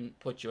Khamzat can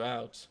put you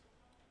out.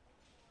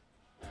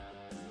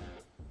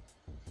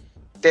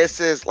 This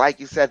is, like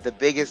you said, the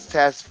biggest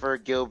test for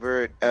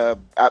Gilbert. For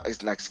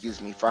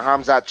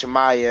Khamzat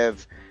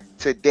Chimaev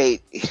to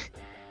date.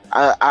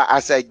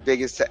 I said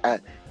biggest.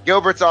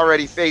 Gilbert's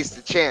already faced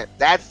the champ.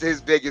 That's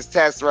his biggest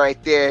test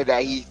right there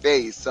that he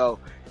faced. So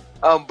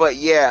But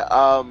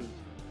yeah,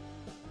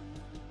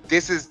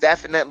 this is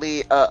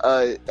definitely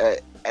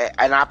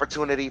an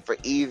opportunity for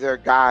either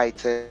guy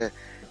to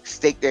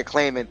stake their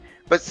claim in.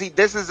 But see,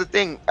 this is the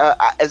thing.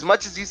 As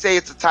much as you say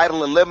it's a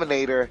title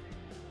eliminator,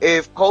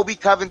 if Colby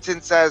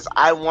Covington says,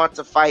 I want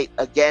to fight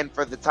again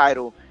for the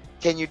title,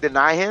 can you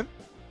deny him?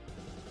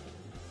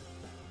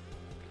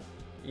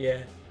 Yeah.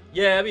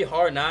 Yeah, it'd be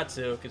hard not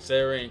to,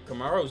 considering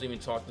Kamaru's even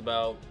talked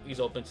about he's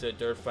open to a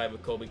dirt fight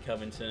with Colby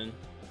Covington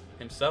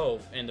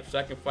himself. And the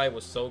second fight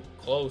was so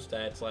close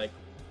that it's like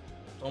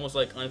almost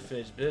like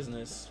unfinished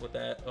business with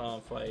that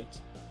fight.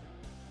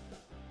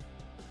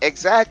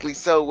 Exactly.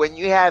 So when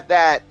you have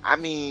that, I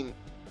mean,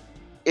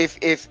 if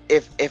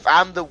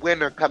I'm the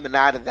winner coming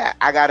out of that,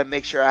 I got to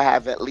make sure I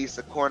have at least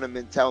a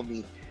cornerman tell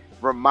me,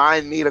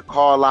 remind me to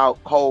call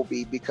out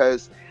Colby,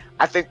 because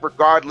I think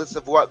regardless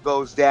of what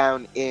goes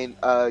down in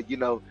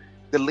the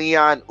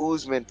Leon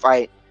Usman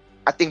fight,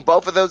 I think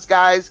both of those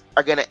guys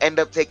are going to end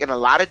up taking a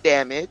lot of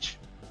damage.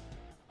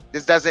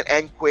 This doesn't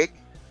end quick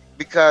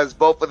because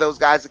both of those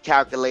guys are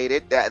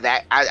calculated.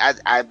 That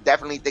I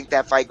definitely think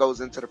that fight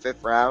goes into the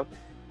 5th round.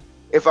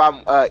 If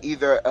I'm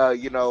either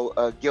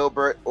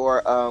Gilbert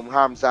or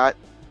Hamzat.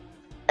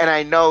 And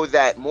I know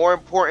that more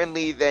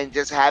importantly than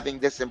just having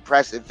this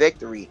impressive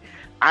victory,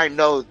 I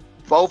know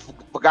both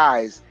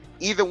guys,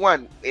 either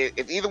one,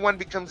 if either one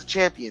becomes a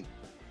champion,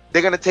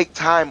 they're going to take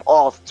time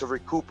off to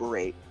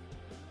recuperate.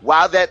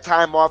 While that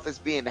time off is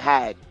being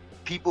had,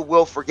 people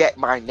will forget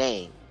my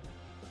name.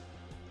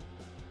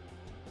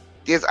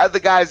 There's other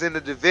guys in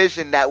the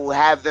division that will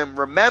have them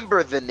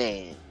remember the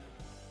name.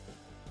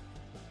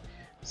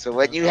 So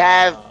when you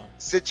have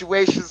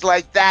situations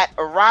like that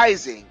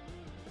arising,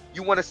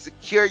 you want to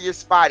secure your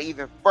spot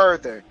even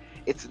further.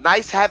 It's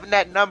nice having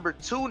that number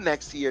 2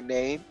 next to your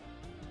name,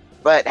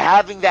 but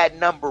having that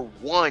number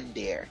 1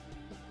 there,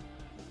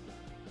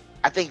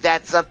 I think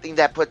that's something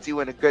that puts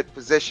you in a good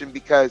position,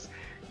 because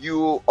you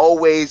will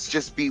always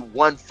just be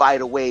one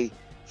fight away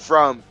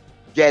from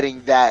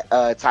getting that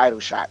title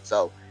shot.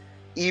 So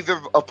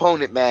either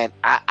opponent, man,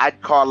 I'd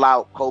call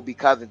out Colby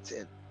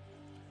Covington.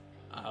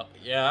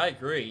 Yeah, I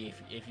agree.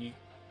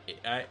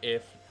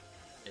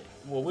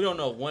 Well, we don't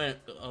know when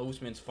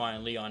Usman's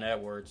fighting Leon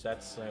Edwards.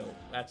 That's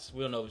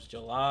we don't know if it's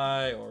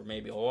July or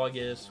maybe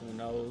August. Who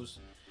knows?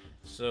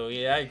 So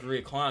yeah, I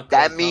agree.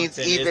 That means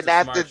even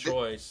after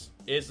choice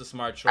is the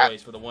smart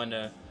choice for the one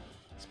to,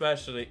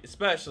 especially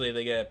if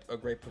they get a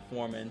great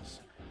performance.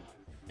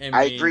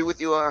 I agree with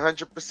you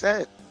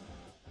 100%.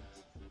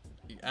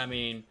 I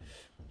mean,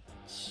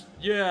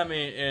 yeah,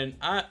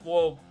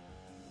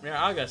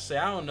 I gotta say,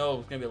 I don't know if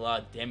it's gonna be a lot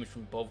of damage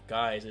from both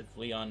guys if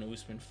Leon and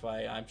Usman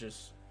fight. I'm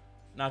just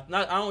not.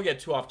 I don't get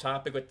too off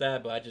topic with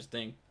that, but I just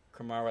think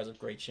Kamaru has a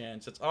great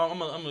chance. I'm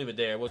gonna leave it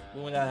there. When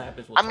that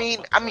happens,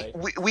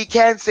 we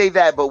can say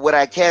that, but what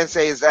I can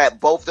say is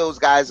that both those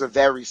guys are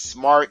very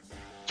smart,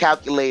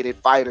 calculated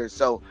fighters.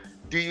 So,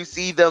 do you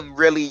see them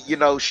really,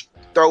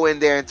 throw in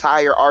their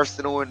entire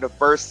arsenal in the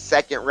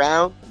 1st, 2nd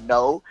round?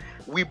 No.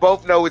 We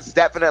both know it's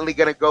definitely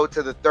going to go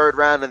to the 3rd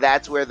round, and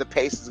that's where the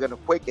pace is going to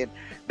quicken.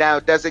 Now,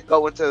 does it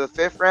go into the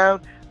 5th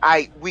round?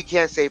 We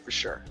can't say for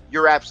sure.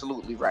 You're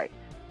absolutely right.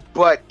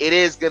 But it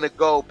is going to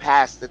go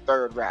past the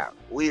 3rd round.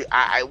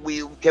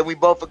 Can we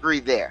both agree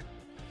there?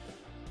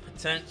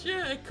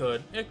 Yeah, it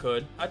could.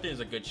 I think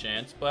it's a good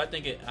chance, but I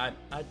think I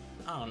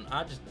don't know.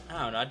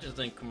 I just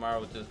think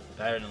Kamaru is just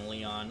better than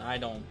Leon.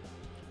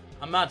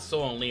 I'm not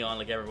so on Leon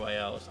like everybody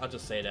else. I'll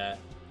just say that.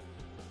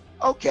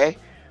 Okay.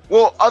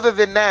 Well, other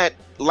than that,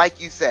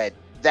 like you said,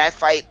 that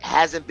fight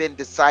hasn't been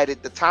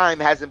decided. The time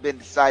hasn't been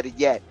decided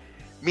yet,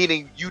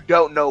 meaning you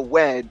don't know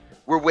when.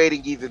 We're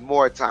waiting even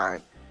more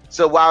time.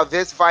 So while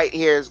this fight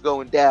here is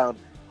going down,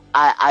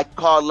 I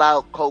call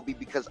out Colby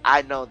because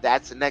I know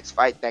that's the next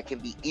fight that can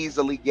be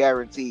easily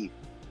guaranteed.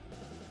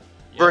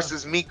 Yeah.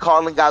 Versus me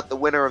calling out the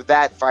winner of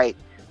that fight.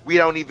 We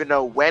don't even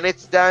know when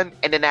it's done,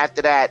 and then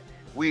after that,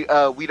 we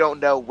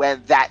don't know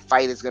when that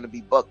fight is going to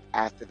be booked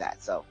after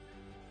that. So,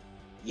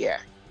 yeah.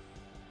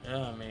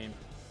 Yeah,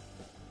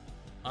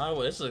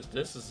 this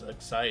is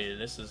exciting.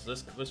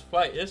 This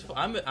fight.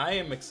 I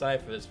am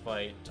excited for this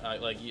fight.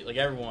 Like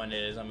everyone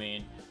is.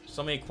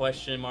 So many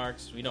question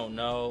marks. We don't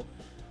know.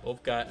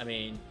 Both got.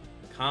 If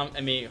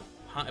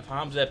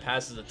Hamzat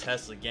passes the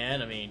test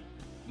again,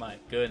 my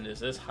goodness,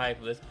 this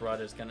hype this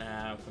brother's gonna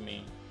have.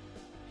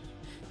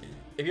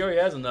 If he already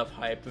has enough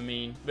hype,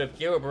 if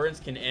Gilbert Burns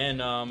can end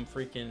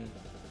freaking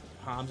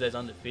Hamzat's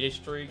undefeated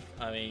streak,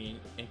 and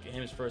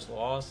his first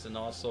loss, and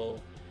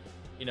also,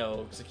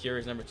 secure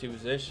his number 2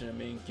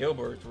 position.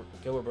 Gilbert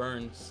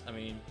Burns.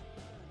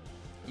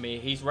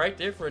 He's right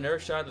there for another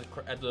shot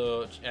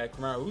at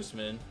Kamaru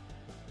Usman,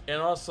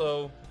 and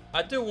also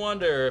I do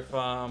wonder if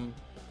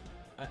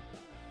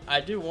I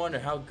do wonder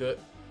how good.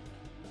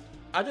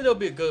 I think there'll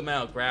be a good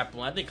amount of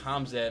grappling. I think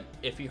Hamzat,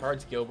 if he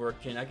hurts Gilbert,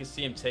 I can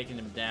see him taking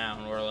him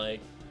down, or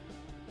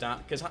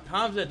because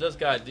Hamzat does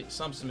got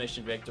some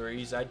submission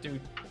victories. I do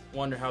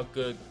wonder how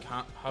good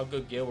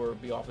Gilbert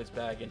would be off his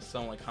back against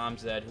someone like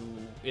Hamzat, who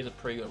is a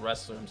pretty good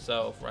wrestler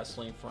himself,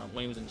 wrestling from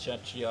when he was in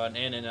Czechia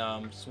and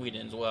in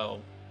Sweden as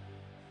well.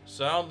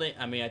 So I don't think.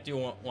 I mean, I do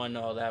want to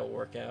know how that will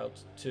work out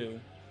too.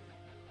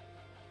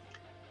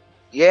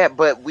 Yeah,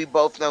 but we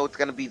both know it's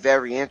going to be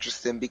very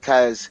interesting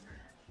because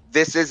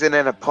this isn't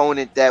an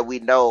opponent that we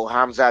know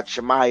Hamzat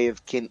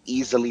Chimaev can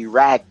easily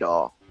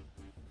ragdoll.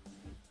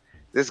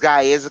 This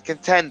guy is a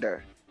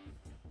contender.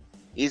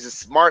 He's a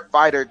smart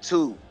fighter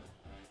too.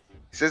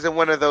 This isn't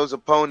one of those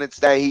opponents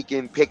that he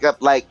can pick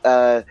up like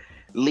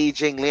Li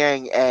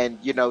Jingliang and,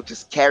 you know,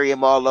 just carry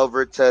him all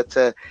over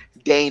to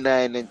Dana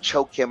and then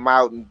choke him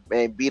out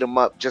and beat him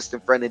up just in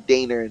front of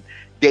Dana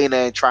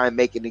and try and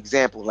make an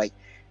example. Like,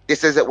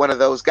 this isn't one of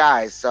those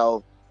guys.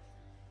 So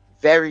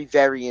very,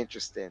 very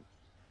interesting.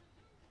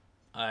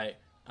 I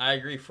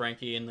agree,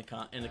 Frankie. In the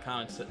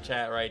comments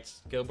chat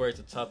writes, Gilbert's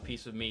a tough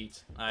piece of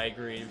meat. I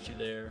agree with you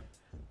there.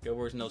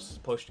 Gilbert's no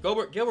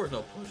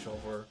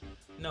pushover.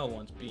 No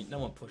one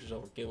pushes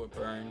over Gilbert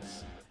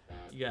Burns.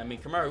 Yeah, I mean,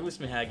 Kamaru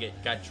Usman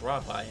got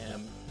dropped by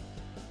him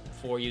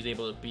before he was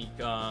able to beat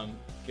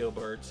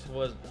Gilbert.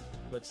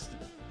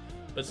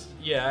 But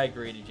yeah, I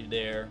agree with you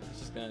there.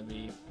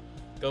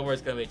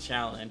 Gilbert's gonna be a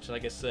challenge.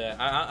 Like I said,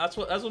 that's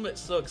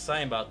what's so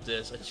exciting about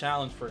this. A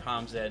challenge for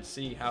Hamzat.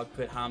 See how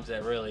good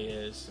Hamzat really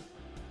is.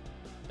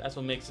 That's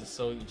what makes it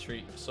so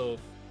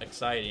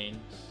exciting.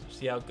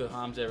 See how good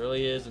Hamzat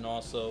really is, and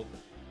also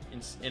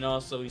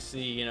we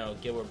see, you know,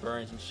 Gilbert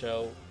Burns and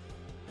show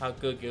how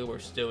good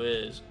Gilbert still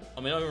is.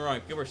 I mean, don't get me wrong,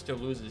 if Gilbert still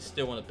loses, he's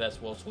still one of the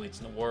best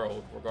welterweights in the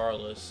world,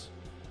 regardless.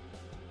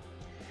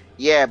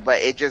 Yeah,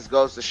 but it just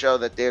goes to show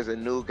that there's a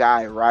new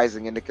guy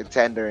rising in the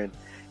contender and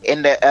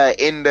in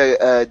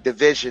the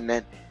division,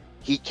 and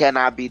he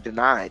cannot be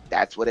denied.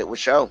 That's what it would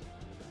show.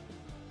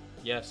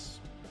 Yes,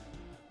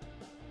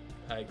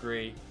 I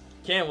agree.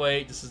 Can't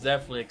wait. This is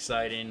definitely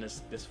exciting.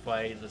 This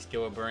fight, this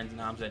Gilbert Burns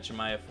and Hamzat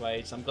Chimaev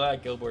fights. I'm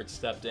glad Gilbert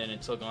stepped in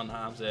and took on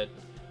Hamzat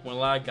when a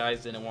lot of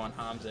guys didn't want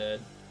Hamzat,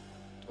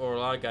 or a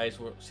lot of guys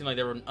seemed like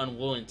they were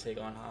unwilling to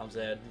take on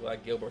Hamzat.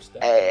 Glad Gilbert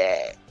stepped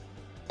in.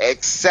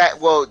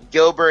 Except, well,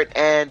 Gilbert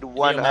and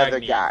one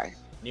other guy,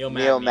 Neil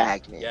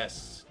Magny.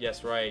 Yes,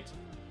 right.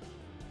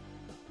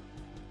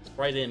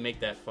 Surprised they didn't make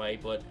that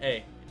fight, but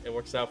hey, it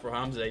works out for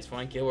Hamzat. He's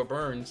fine. Gilbert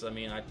Burns. I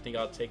mean, I think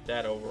I'll take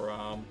that over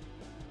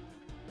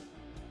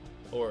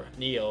or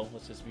Neil.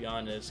 Let's just be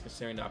honest,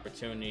 considering the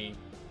opportunity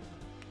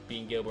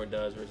being Gilbert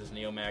does versus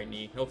Neil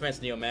Magny. No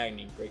offense, Neil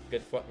Magny,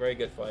 very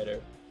good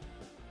fighter.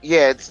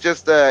 Yeah, it's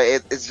just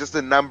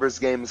a numbers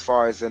game as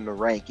far as in the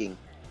ranking.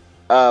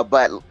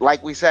 But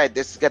like we said,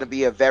 this is going to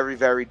be a very,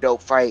 very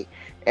dope fight.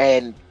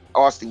 And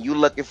Austin, you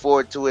looking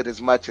forward to it as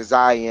much as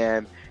I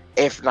am,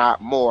 if not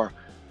more.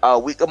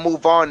 We can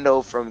move on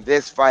though from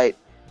this fight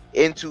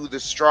into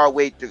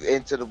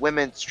the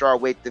women's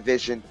strawweight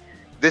division.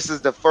 This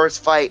is the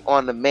first fight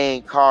on the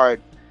main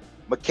card.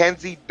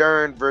 Mackenzie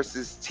Dern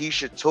versus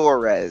Tisha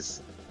Torres.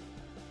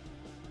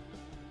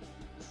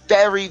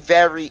 Very,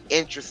 very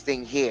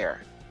interesting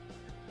here.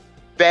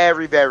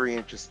 Very, very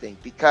interesting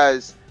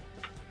because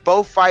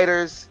both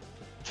fighters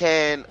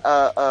can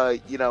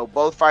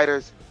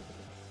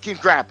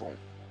grapple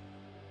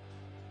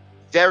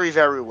very,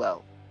 very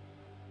well.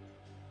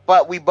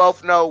 But we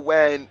both know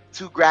when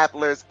two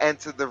grapplers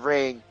enter the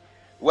ring,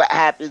 what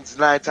happens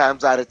 9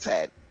 times out of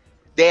 10?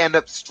 They end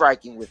up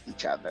striking with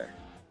each other.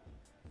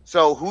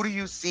 So who do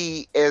you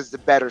see as the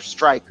better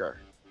striker?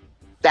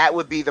 That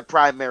would be the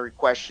primary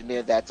question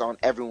there that's on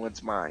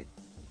everyone's mind.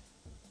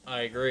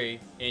 I agree.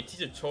 And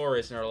Tisha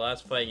Torres in her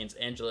last fight against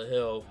Angela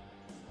Hill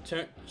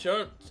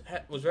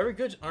was very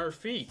good on her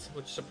feet,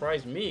 which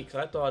surprised me because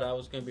I thought that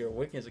was going to be her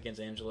weakness against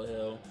Angela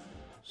Hill.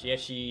 She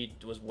actually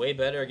was way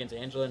better against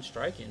Angela in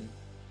striking.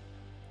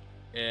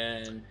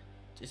 And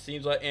it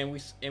seems like, and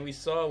we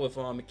saw with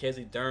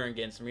Mackenzie Dern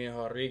against Marina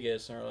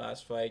Rodriguez in her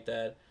last fight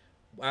that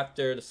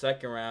after the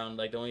second round,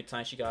 like the only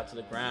time she got to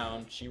the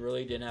ground, she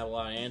really didn't have a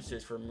lot of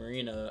answers for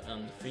Marina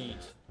on the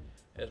feet,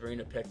 as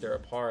Marina picked her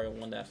apart and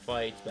won that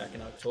fight back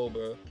in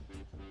October.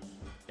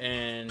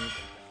 And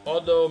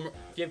although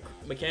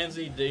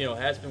Mackenzie,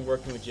 has been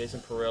working with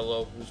Jason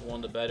Perillo, who's one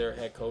of the better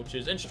head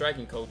coaches and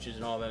striking coaches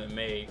in all of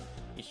MMA.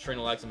 He's trained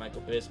the likes of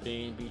Michael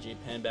Bisping, BJ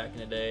Penn back in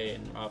the day,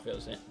 and Rafael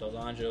Dos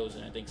Anjos,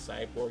 and I think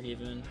Cyborg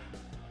even.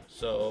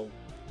 So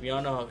we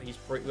all know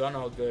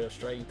how good a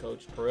striking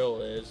coach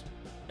Perillo is.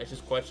 It's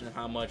just a question of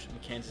how much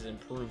Mackenzie's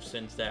improved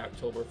since that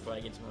October fight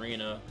against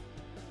Marina.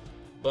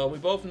 But we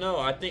both know,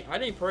 I think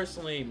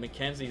personally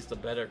Mackenzie's the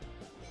better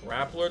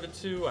grappler of the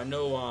two. I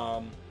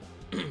know,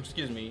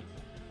 excuse me.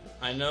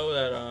 I know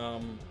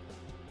that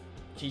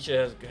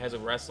Tisha has a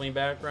wrestling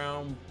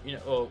background.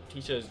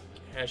 Tisha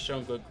has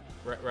shown good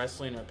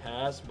wrestling in her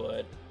past,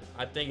 but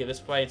I think if this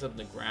fight ends up on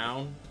the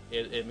ground,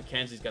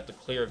 Mackenzie's got the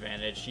clear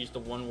advantage. She's the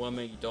one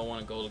woman you don't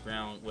want to go to the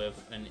ground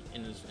with in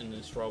the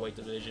strawweight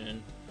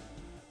division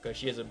because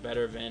she has a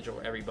better advantage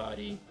over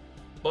everybody.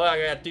 But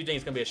I do think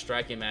it's going to be a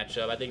striking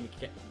matchup. I think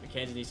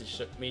Mackenzie needs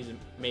to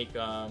make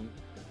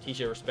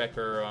Tisha respect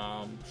her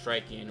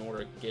striking in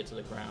order to get to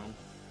the ground.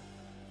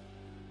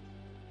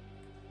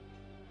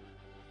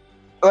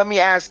 let me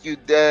ask you: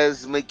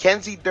 does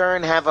Mackenzie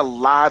Dern have a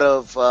lot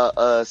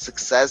of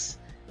success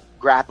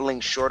grappling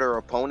shorter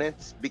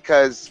opponents?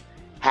 Because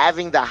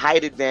having the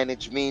height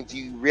advantage means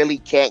you really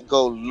can't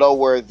go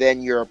lower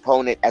than your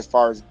opponent as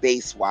far as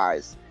base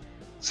wise.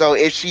 So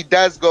if she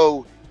does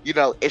go,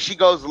 if she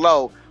goes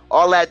low,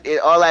 all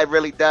that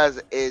really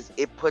does is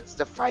it puts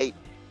the fight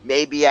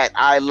maybe at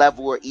eye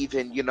level or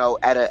even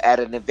at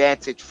an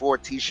advantage for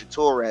Tisha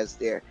Torres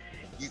there,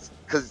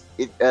 because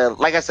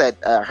like I said,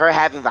 her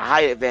having the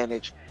height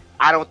advantage,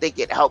 I don't think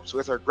it helps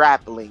with her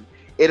grappling.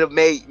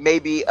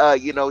 Maybe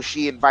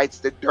she invites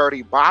the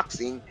dirty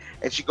boxing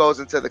and she goes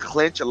into the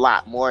clinch a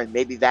lot more, and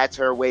maybe that's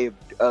her way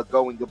of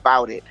going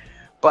about it.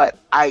 But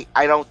I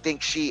don't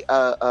think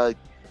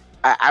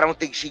I don't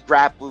think she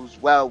grapples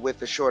well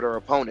with a shorter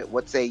opponent.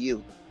 What say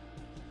you?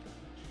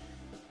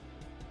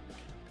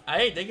 I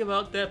didn't think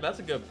about that, but that's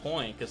a good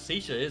point because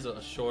Tisha is a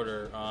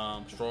shorter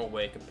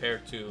strawweight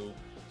compared to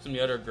some of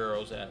the other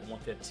girls at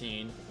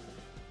 115.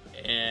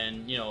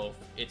 And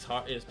it's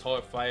hard. It's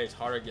taller fighter. It's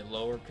harder to get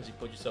lower because you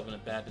put yourself in a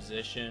bad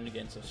position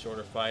against a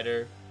shorter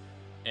fighter.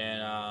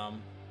 And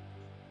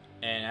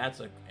and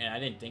I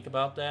didn't think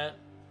about that.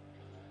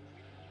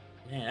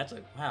 Man, that's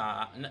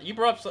wow. You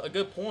brought up a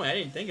good point. I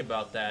didn't think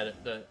about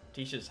that. The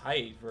Tisha's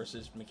height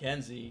versus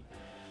Mackenzie.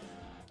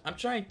 I'm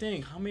trying to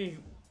think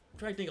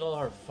all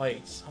her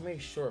fights. How many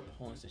short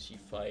opponents did she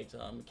fight,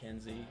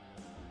 Mackenzie?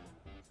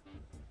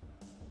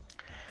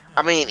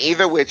 I mean,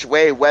 either which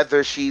way,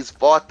 whether she's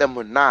fought them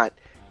or not,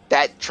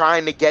 that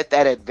trying to get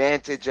that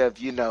advantage of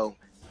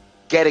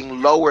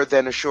getting lower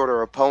than a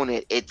shorter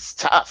opponent, it's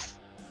tough.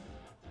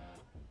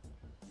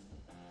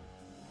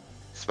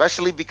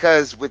 Especially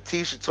because with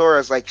Tisha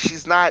Torres, like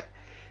she's not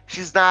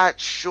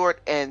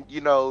short and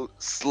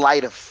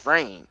slight of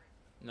frame.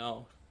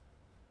 No.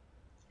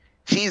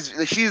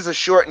 She's a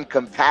short and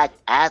compact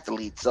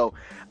athlete, so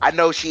I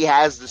know she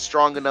has the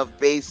strong enough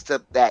base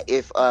that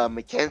if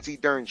Mackenzie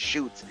Dern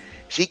shoots,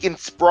 she can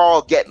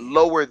sprawl, get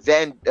lower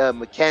than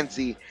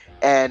Mackenzie,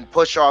 and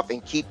push off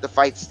and keep the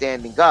fight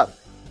standing up.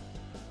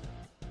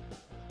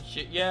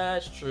 Yeah,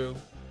 that's true.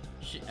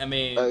 Give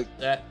me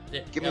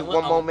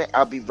one moment.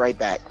 I'll be right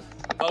back.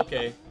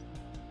 Okay.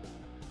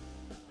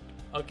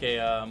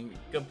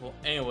 Good point.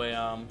 Anyway,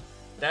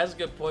 that's a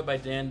good point by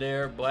Dan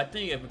there. But I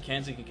think if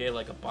Mackenzie can get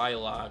like a body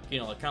lock,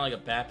 kind of like a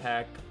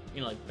backpack,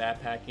 like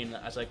backpacking,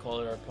 as I call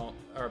it,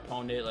 our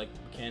opponent, like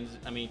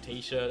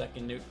Tisha, that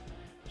can do.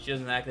 She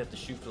doesn't actually have to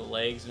shoot for the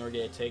legs in order to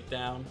get a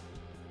takedown.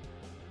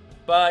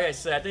 But like I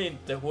said, I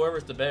think that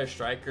whoever's the better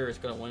striker is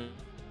going to win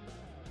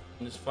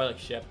this fight, like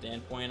Chef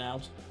Dan pointed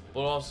out.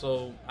 But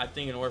also, I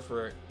think in order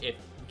for if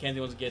Mackenzie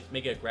wants to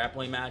make it a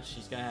grappling match,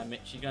 she's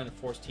gonna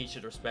force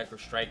Tisha to respect her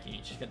striking.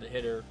 She's gonna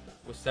hit her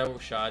with several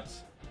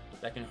shots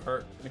that can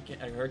hurt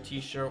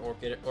Tisha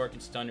or can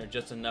stun her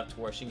just enough to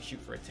where she can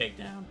shoot for a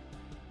takedown,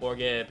 or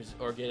get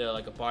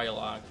like a body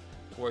lock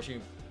to where she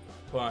can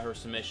put on her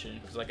submission.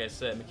 Because like I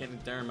said, Mackenzie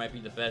Dern might be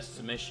the best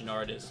submission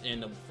artist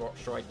in the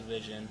strawweight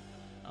division.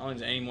 I don't think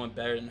there's anyone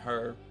better than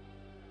her,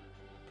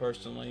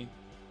 personally.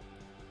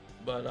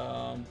 But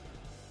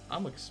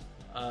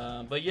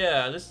but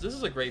yeah, this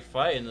is a great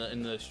fight in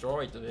the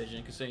strawweight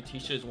division. Considering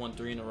Tisha has won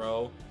 3 in a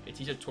row, if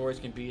Tisha Torres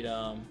can beat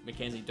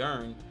Mackenzie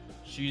Dern,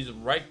 she's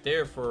right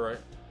there for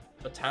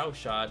a title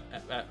shot.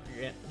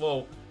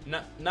 Well,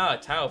 not a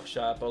title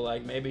shot, but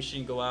like maybe she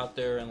can go out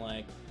there and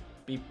like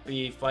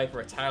fight for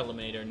a title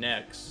eliminator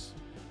next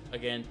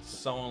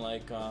against someone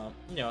like a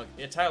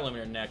title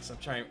eliminator next. I'm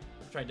trying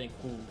to think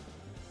who.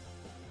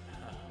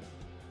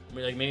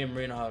 Like maybe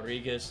Marina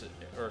Rodriguez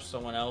or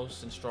someone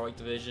else in strawweight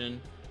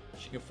division.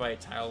 She can fight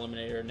a title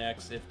eliminator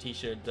next if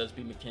Tisha does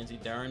beat Mackenzie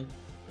Dern.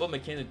 But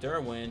Mackenzie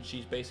Dern wins,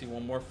 she's basically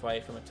one more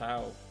fight from a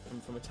title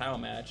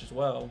match as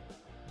well.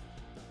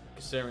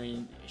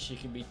 Considering she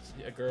can beat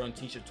a girl in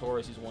Tisha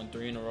Torres who's won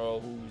 3 in a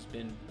row, who's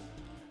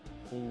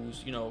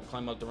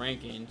climbed up the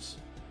rankings.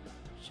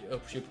 She'll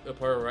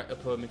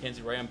put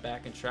Mackenzie right on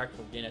back in track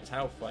for getting a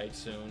title fight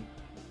soon.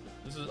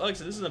 This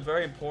is a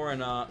very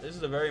important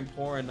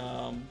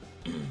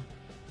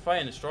fight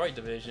in the strawweight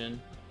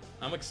division.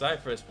 I'm excited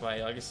for this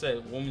fight. Like I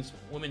said, women's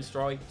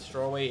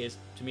strawweight is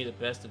to me the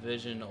best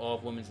division in all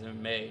of women's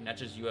MMA, not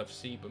just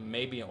UFC, but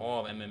maybe in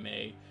all of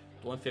MMA.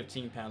 The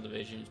 115-pound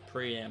division is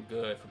pretty damn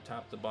good from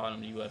top to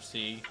bottom. The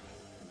UFC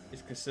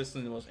is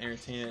consistently the most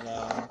entertaining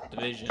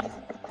division.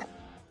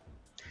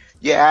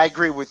 Yeah, I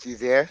agree with you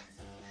there.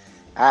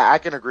 I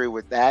can agree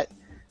with that,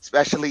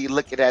 especially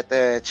looking at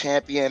the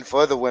champion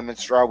for the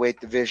women's strawweight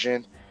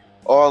division,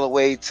 all the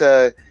way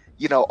to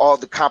all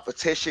the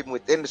competition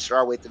within the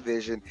strawweight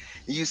division.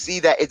 You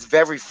see that it's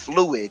very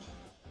fluid,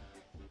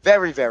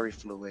 very, very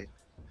fluid.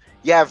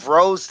 You have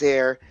Rose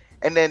there,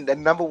 and then the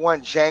number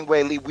 1 Zhang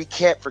Weili. We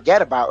can't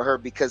forget about her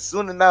because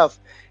soon enough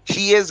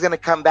she is going to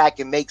come back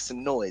and make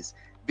some noise,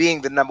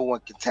 being the number 1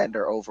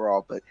 contender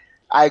overall. But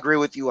I agree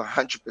with you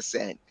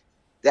 100%.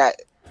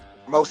 That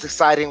most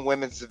exciting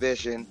women's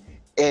division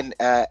in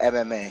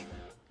MMA.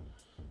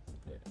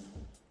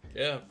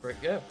 Yeah,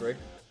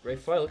 great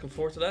fight. Looking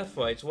forward to that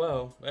fight as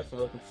well. Definitely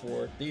looking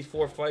forward. These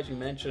 4 fights you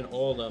mentioned,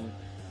 all of them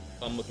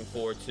I'm looking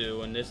forward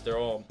to, and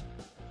I'm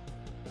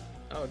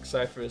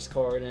excited for this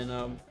card.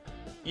 And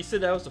you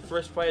said that was the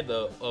first fight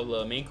of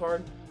the main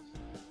card.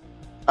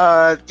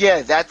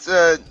 Yeah,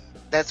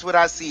 that's what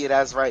I see it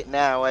as right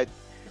now.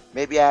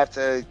 Maybe I have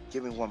to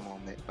give me one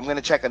moment. I'm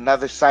gonna check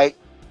another site.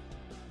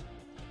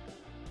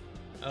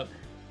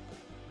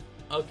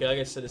 Okay, like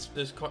I said, this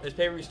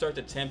pay-per-view starts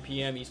at 10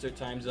 p.m. Eastern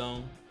Time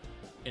Zone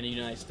in the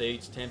United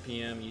States. 10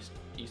 p.m.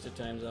 Eastern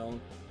Time Zone.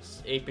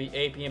 8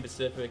 p.m.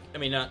 Pacific. I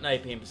mean, not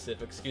 8 p.m.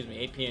 Pacific. Excuse me.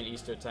 8 p.m.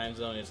 Eastern Time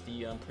Zone. It's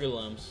the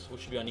prelims,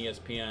 which should be on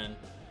ESPN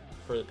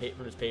for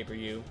this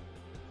pay-per-view.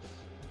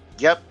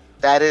 Yep,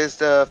 that is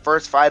the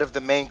first fight of the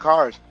main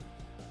card.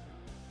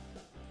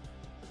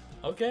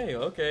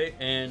 Okay,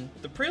 and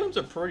the prelims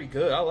are pretty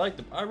good. I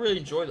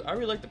really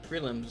like the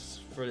prelims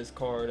for this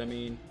card. I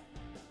mean,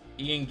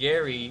 Ian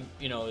Gary,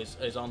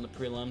 is on the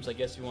prelims. I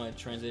guess if you want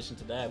to transition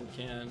to that, we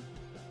can.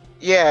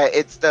 Yeah,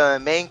 it's the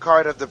main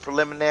card of the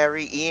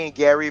preliminary. Ian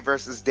Gary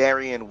versus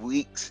Darian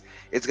Weeks.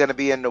 It's going to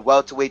be in the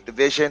welterweight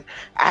division.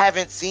 I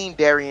haven't seen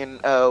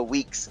Darian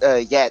Weeks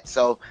yet,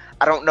 so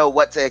I don't know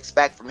what to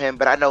expect from him.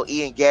 But I know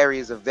Ian Gary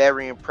is a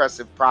very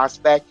impressive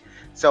prospect,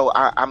 so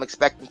I'm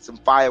expecting some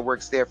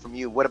fireworks there from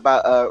you. What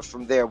about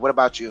from there? What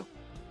about you?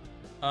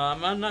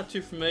 I'm not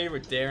too familiar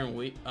with Darren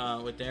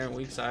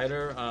Weeks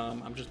either.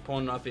 I'm just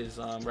pulling up his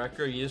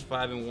record. He is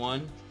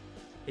 5-1.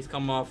 He's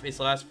come off. His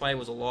last fight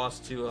was a loss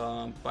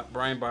to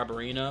Brian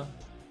Barberina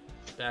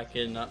back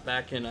in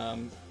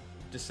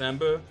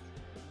December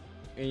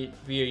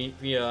via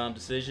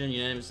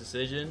unanimous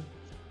decision.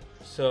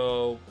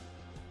 So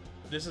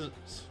this is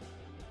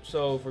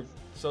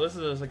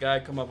a guy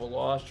come off a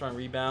loss, trying to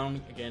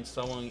rebound against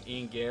someone,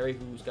 Ian Gary,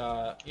 who's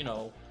got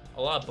a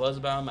lot of buzz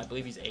about him. I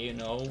believe he's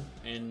 8-0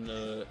 in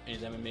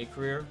his MMA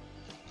career,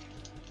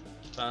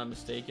 if I'm not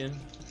mistaken.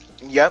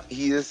 Yep,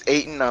 he is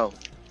 8-0.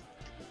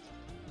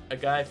 A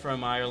guy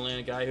from Ireland,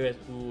 a guy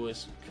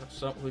who's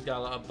got a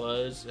lot of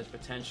buzz as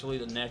potentially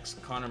the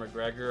next Conor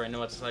McGregor. I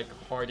know it's like a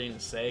hard thing to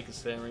say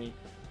considering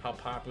how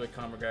popular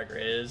Conor McGregor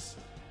is,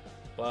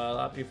 but a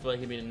lot of people feel like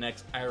he'd be the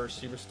next Irish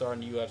superstar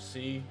in the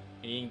UFC.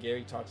 And Ian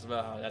Gary talks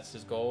about how that's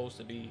his goal, is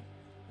to be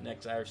the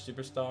next Irish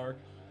superstar.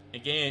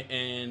 Again,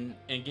 and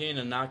getting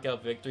a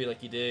knockout victory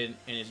like he did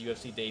in his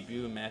UFC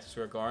debut in Madison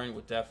Square Garden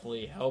would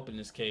definitely help in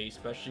this case,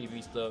 especially if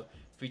he's the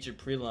featured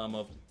prelim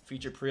of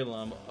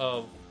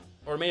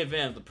or main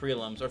event of the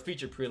prelims, or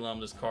featured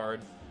prelim this card.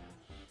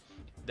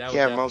 That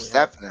would Most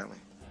help. definitely.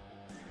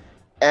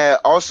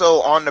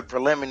 Also on the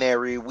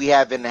preliminary, we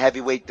have in the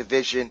heavyweight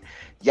division,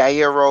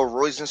 Yairo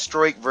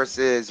Rozenstruik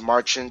versus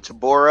Marcin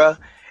Tybura.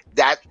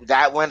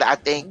 That one I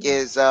think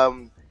is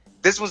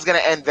this one's gonna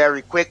end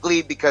very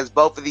quickly because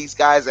both of these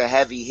guys are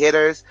heavy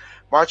hitters.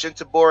 Marcin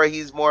Tybura,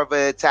 he's more of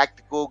a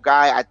tactical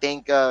guy. I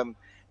think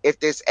if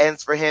this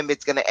ends for him,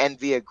 it's gonna end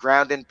via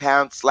ground and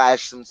pound /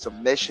 some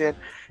submission.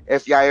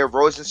 If Yair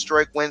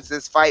Rozenstruik wins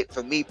this fight,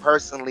 for me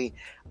personally,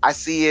 I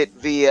see it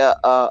via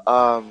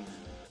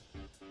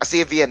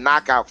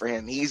knockout for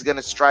him. He's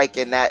gonna strike,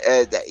 and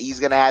that he's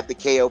gonna have the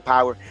KO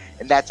power,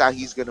 and that's how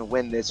he's gonna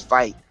win this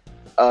fight.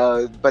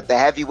 But the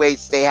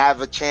heavyweights, they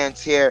have a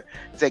chance here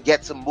to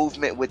get some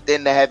movement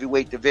within the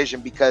heavyweight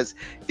division because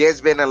there's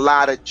been a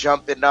lot of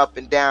jumping up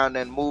and down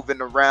and moving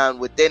around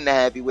within the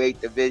heavyweight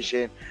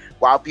division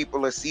while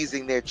people are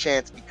seizing their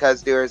chance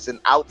because there is an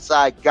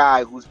outside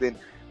guy who's been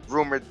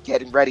rumored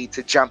getting ready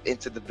to jump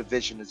into the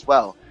division as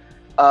well.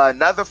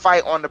 Another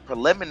fight on the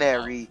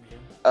preliminary,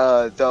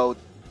 though,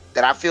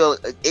 that I feel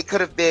it could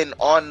have been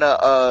on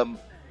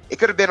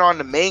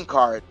the main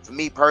card for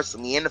me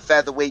personally in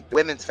the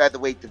women's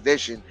featherweight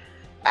division.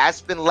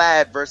 Aspen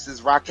Ladd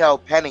versus Raquel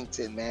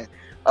Pennington, man.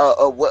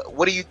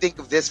 What do you think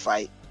of this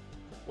fight?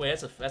 Wait,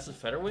 that's a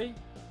featherweight?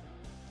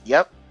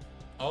 Yep.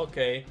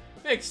 Okay,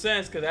 makes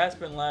sense because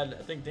Aspen Ladd,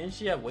 I think, didn't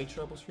she have weight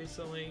troubles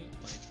recently?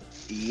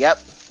 Yep.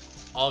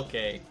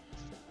 Okay.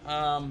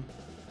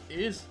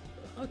 This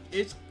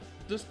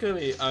could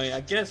be. I mean, I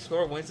guess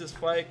whoever wins this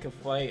fight could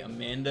fight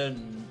Amanda,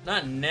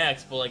 not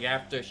next, but like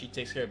after she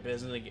takes care of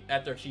business, like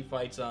after she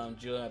fights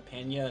Juliana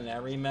Pena in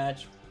that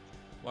rematch.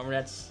 Remember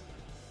that's.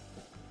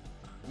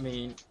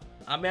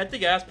 I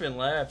think Aspen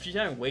Ladd, if she's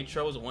having weight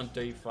troubles at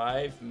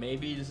 135,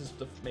 maybe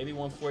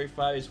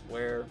 145 is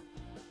where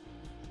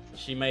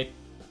she might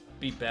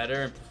be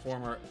better and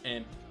perform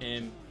and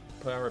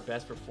put out her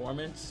best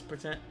performance.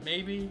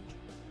 Maybe.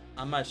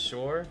 I'm not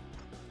sure.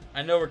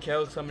 I know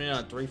Raquel's coming in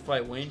on a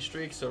 3-fight winning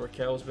streak, so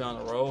Raquel's been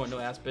on the roll. I know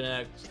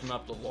Aspen's coming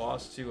up the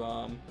loss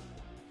to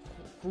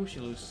who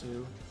she lose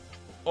to?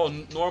 Oh,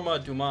 Norma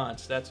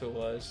Dumont. That's who it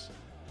was.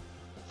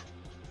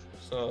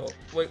 So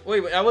wait,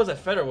 that was a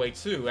featherweight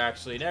too.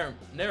 Actually,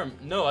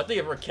 no. I think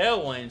if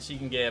Raquel wins, she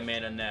can get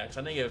Amanda next.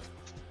 I think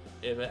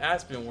if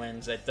Aspen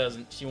wins,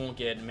 she won't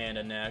get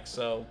Amanda next.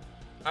 So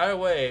either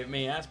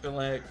way, Aspen,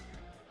 like,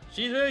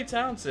 she's really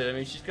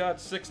talented. She's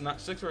got 6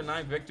 or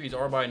 9 victories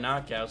or by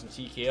knockouts and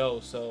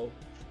TKO. So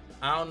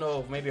I don't know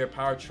if maybe her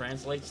power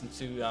translates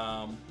into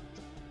the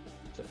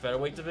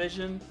featherweight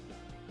division,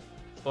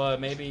 but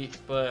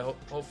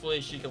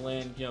hopefully she can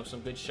land some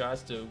good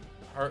shots to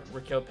hurt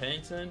Raquel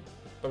Pennington.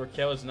 But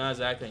Raquel is not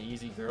exactly an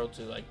easy girl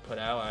to like put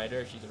out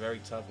either. She's a very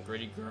tough,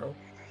 gritty girl.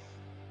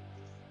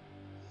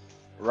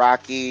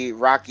 Raquel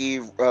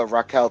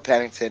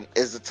Pennington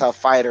is a tough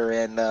fighter,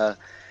 and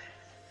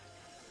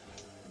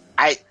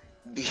I.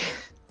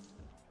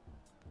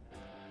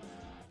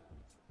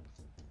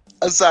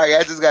 I'm sorry,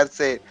 I just gotta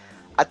say it.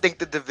 I think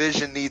the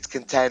division needs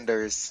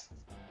contenders.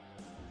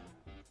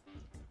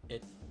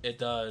 It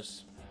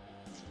does.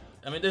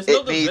 I mean, there's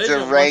no It needs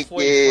division. a ranking.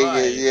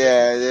 145.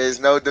 Yeah, there's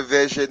no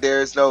division.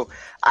 There's no.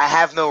 I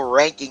have no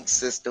ranking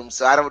system,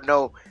 so I don't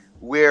know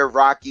where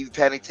Rocky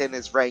Pennington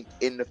is ranked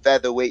in the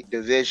featherweight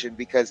division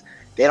because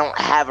they don't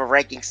have a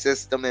ranking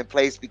system in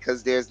place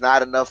because there's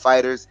not enough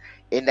fighters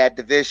in that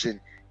division.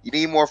 You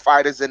need more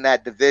fighters in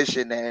that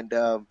division, and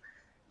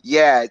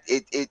yeah,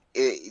 it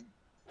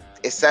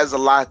says a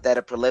lot that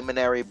a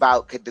preliminary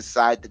bout could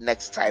decide the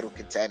next title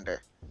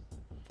contender.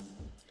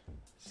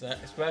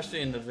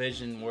 Especially in the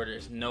division where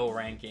there's no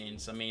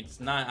rankings. I mean, it's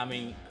not. I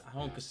mean, I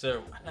don't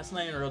consider that's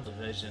not even a real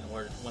division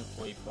where it's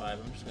 145.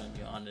 I'm just gonna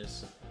be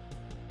honest.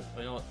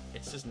 But you know,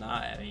 it's just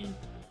not. I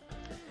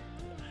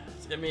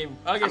mean,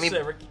 like I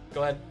said, Rick,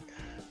 go ahead.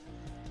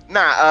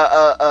 Nah,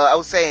 I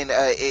was saying,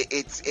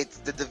 it's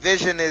the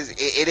division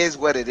it is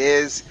what it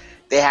is.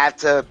 They have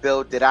to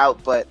build it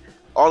out, but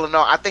all in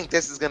all, I think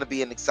this is gonna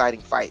be an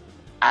exciting fight.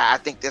 I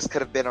think this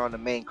could have been on the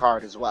main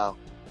card as well.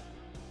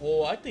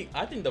 Well, I think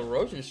the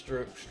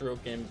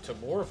Rosenstruck and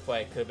Tabor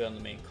fight could have been on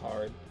the main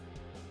card,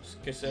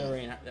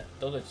 considering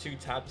those are two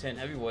top 10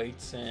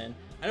 heavyweights, and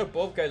I know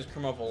both guys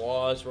come off a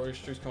loss.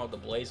 Rosenstruck's come off the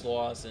Blaze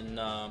loss, and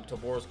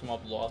Tabor's come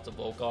off the loss to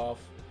Volkov.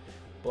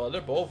 But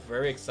they're both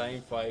very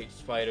exciting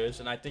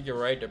fighters, and I think you're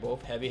right. They're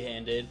both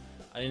heavy-handed.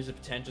 I think there's a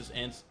potential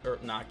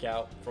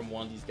knockout from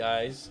one of these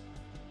guys.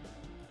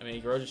 I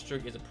mean,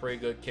 Rosenstruck is a pretty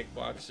good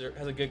kickboxer.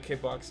 Has a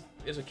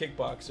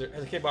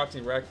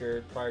kickboxing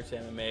record prior to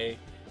MMA.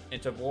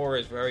 And Tabor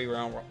is very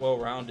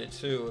well-rounded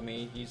too. I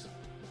mean, he's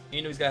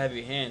got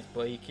heavy hands,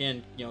 but he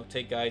can,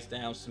 take guys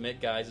down, submit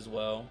guys as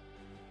well.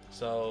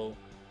 So,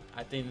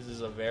 I think this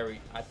is and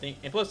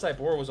plus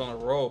Tabor was on a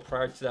roll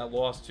prior to that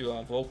loss to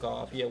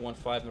Volkov. He had won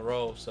 5 in a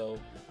row. So,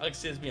 I like to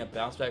see this being a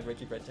bounce-back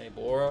victory for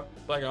Tabor.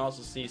 But I can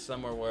also see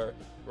somewhere where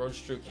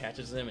Rosenstruck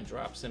catches him and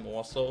drops him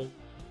also.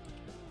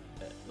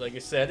 Like I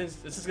said,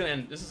 this is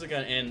gonna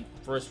end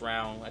first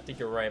round. I think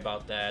you're right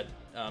about that.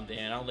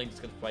 Dan, I don't think this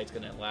fight's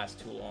gonna last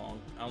too long.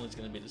 I don't think it's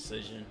gonna be a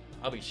decision.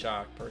 I'll be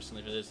shocked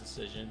personally for this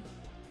decision.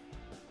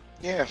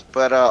 Yeah,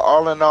 but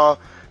all in all,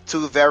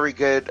 2 very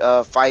good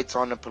fights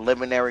on the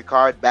preliminary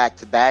card, back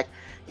to back.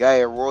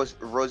 Yair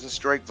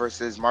Rozenstruik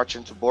versus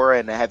Marcin Tybura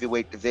in the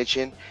heavyweight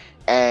division,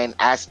 and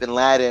Aspen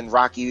Ladd and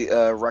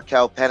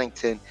Raquel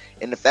Pennington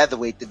in the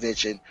featherweight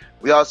division.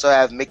 We also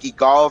have Mickey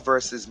Gall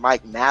versus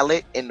Mike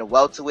Mallet in the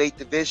welterweight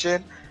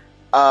division.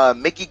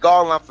 Mickey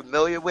Gall I'm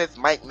familiar with.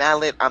 Mike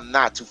Mallet I'm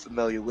not too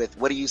familiar with.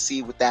 What do you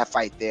see with that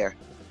fight there?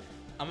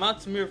 I'm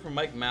not familiar with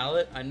Mike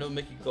Mallet. I know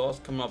Mickey Gall's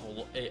coming off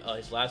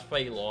his last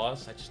fight he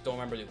lost. I just don't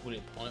remember who the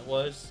opponent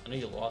was. I know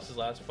he lost his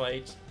last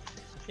fight.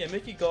 Yeah,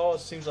 Mickey Gall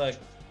seems like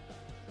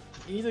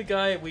he's a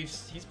guy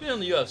he's been in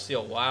the UFC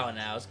a while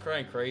now. It's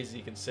kind of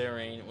crazy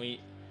considering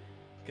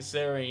this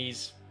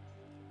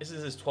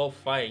is his 12th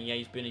fight, and yeah,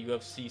 he's been in the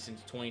UFC since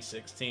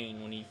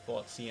 2016 when he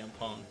fought CM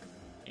Punk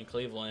in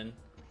Cleveland.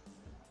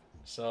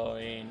 So, I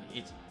mean,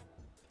 it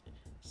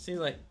seems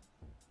like,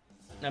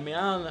 I mean,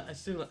 I don't know.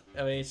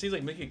 It seems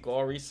like Mickey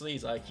Gall recently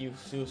is like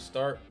he'll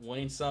start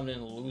winning something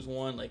and lose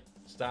one, like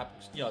stop,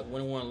 like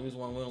win one,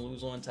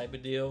 lose one type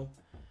of deal.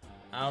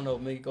 I don't know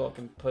if Mickey Gall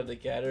can put it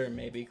together and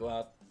maybe go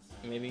out,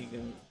 maybe he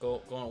can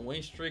go on a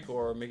winning streak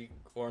or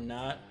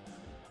not.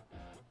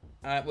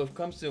 When it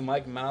comes to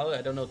Mike Mallet,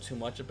 I don't know too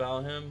much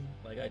about him.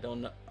 Like I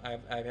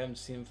haven't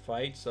seen him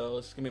fight, so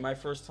it's gonna be my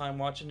first time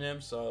watching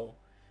him. So.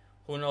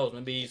 Who knows?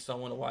 Maybe he's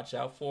someone to watch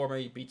out for.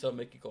 Maybe he beats up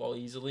Mickey Gall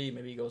easily.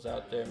 Maybe he goes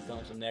out there and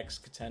becomes the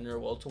next contender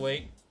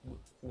welterweight.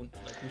 We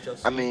shall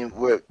see. I mean,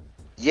 we're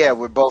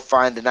both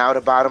finding out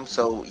about him.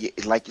 So,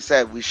 like you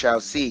said, we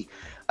shall see.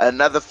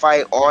 Another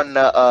fight on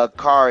the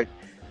card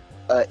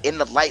in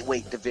the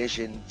lightweight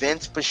division: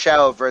 Vince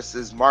Pichel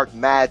versus Mark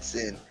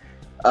Madsen.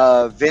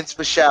 Vince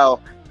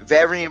Pichel,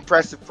 very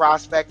impressive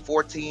prospect,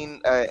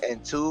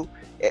 14-2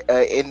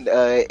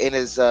 in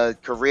his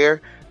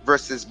career.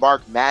 Versus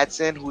Mark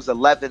Madsen, who's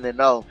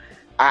 11-0.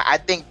 I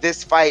think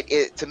this fight,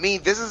 to me,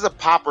 this is a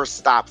pop or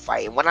stop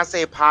fight. And when I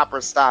say pop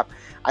or stop,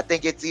 I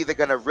think it's either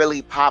going to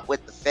really pop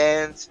with the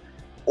fans,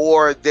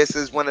 or this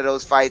is one of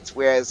those fights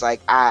where it's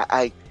like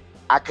I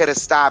could have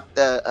stopped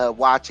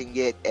watching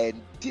it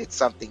and did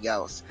something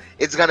else.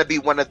 It's going to be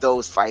one of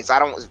those fights. I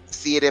don't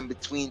see it in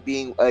between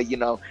being,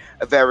 a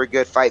very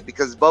good fight,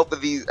 because both of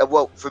these,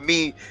 for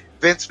me,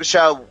 Vince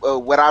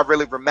Pichel, what I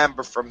really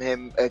remember from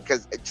him,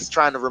 because just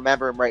trying to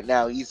remember him right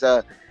now, he's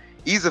a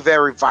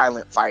very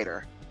violent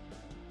fighter.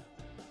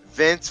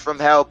 Vince from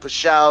hell,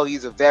 Pichel,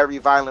 he's a very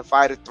violent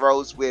fighter,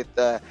 throws with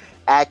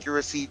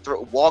accuracy,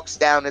 walks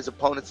down his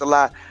opponents a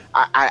lot.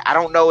 I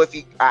don't know if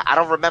I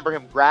don't remember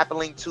him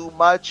grappling too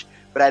much,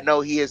 but I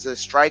know he is a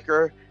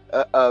striker,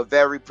 a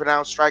very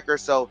pronounced striker.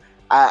 So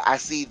I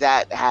see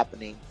that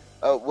happening.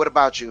 What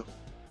about you?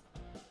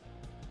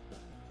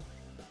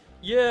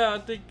 Yeah, I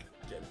think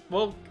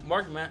both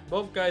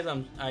both guys.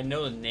 I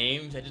know the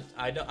names.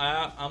 I'm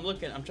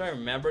trying to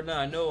remember now.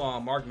 I know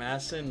Mark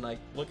Masson. Like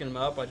looking him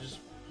up, I just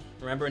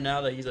remember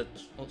now that he's a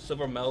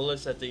silver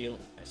medalist at the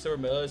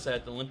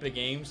Olympic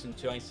Games in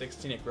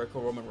 2016 at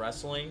Greco-Roman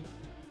wrestling.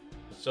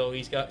 So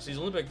he's an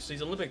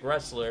Olympic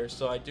wrestler.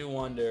 So I do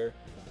wonder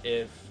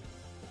if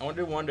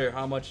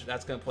how much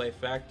that's going to play a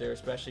factor,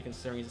 especially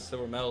considering he's a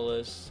silver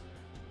medalist.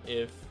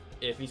 If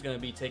he's going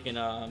to be taking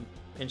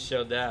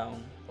Pinchot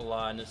down a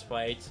lot in this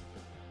fight.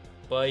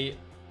 But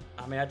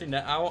I mean, I think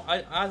that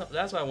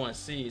that's what I want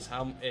to see is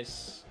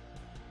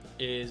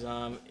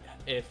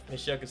if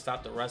Pinchot can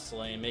stop the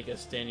wrestling and make it a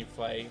standing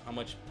fight, how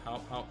much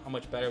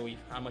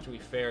we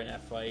fare in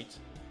that fight.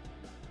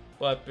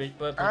 But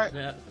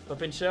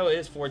Pinchot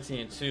is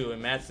 14-2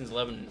 and Madsen's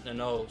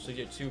 11-0, so you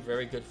get two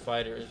very good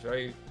fighters,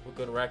 very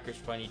good records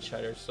fighting each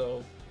other.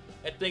 So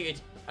I think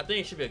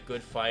it should be a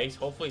good fight.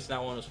 Hopefully, it's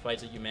not one of those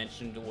fights that you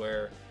mentioned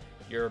where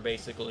you're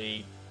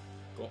basically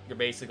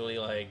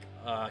like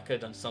I could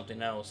have done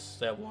something else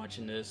instead of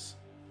watching this.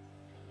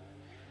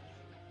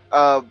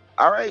 All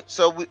right,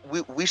 so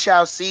we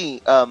shall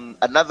see.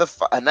 Another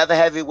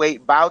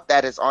heavyweight bout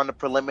that is on the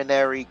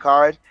preliminary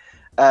card.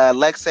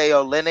 Alexei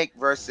Oleinik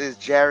versus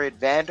Jared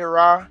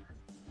Vanderaa.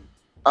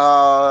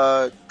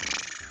 I'm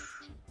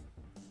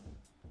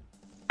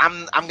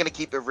gonna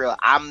keep it real.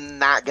 I'm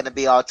not gonna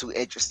be all too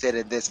interested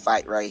in this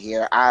fight right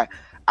here. I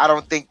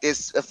don't think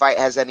this fight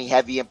has any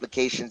heavy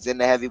implications in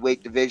the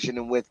heavyweight division,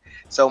 and with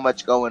so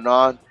much going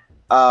on,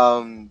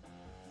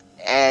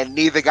 and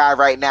neither guy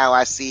right now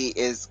I see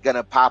is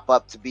gonna pop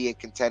up to be a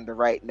contender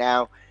right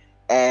now.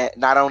 And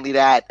not only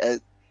that,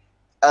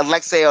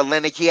 Alexei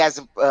Oleinik, he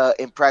hasn't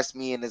impressed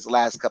me in his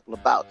last couple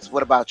of bouts.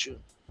 What about you?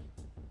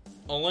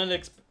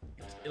 Oleinik's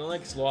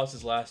lost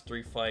his last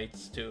 3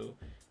 fights to,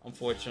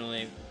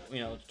 unfortunately,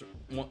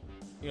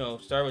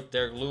 started with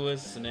Derek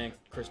Lewis and then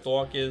Chris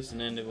Daukaus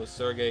and then it was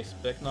Sergey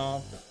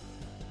Spivak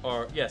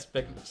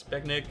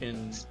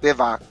and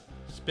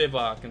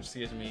Spivak,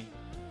 excuse me,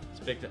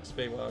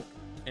 Spivak,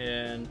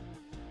 and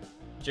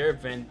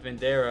Jared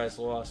Vanderaa has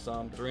lost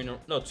 2 in a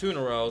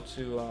row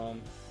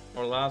to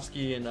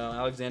Orlovsky and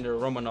Alexander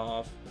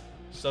Romanov.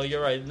 So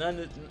you're right.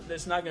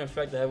 It's not going to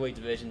affect the heavyweight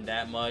division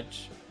that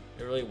much.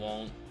 It really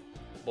won't.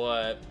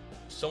 But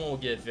someone will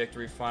get a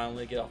victory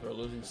finally, get off their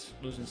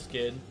losing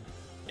skid.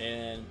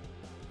 And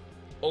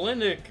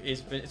Oleinik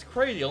it's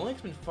crazy.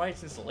 Oleinik's been fighting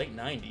since the late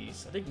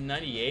 90s. I think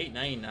 98,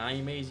 99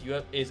 he made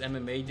his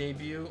MMA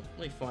debut.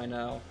 Let me find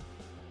out.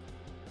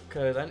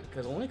 Because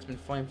Oleinik's been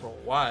fighting for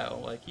a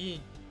while. Like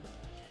he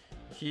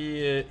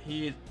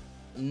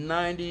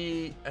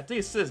 90, I think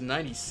it says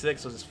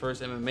 96 was his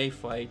first MMA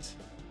fight.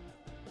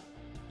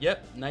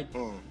 Yep,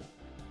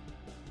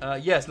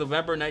 yes,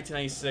 November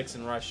 1996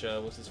 in Russia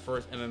was his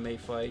first MMA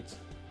fight.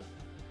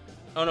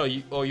 Oh no,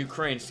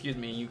 Ukraine, excuse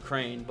me,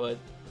 Ukraine. But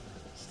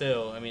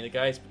still, I mean, the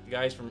guy's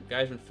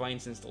been fighting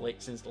since the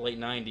late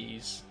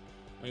 90s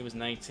when he was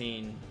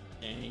 19,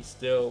 and he's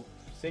still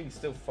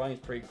fighting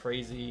pretty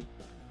crazy.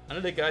 I know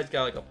the guy's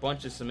got like a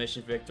bunch of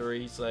submission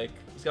victories. Like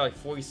he's got like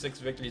 46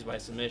 victories by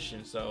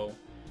submission. So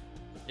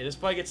if this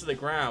fight gets to the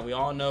ground, we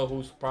all know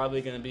who's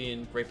probably going to be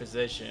in great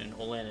position.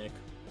 Oleinik.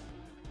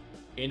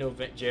 You know,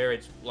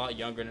 Jared's a lot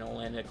younger than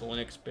Oleinik.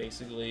 Oleinik's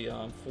basically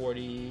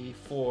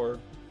 44,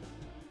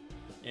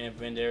 and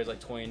Vanderaa is like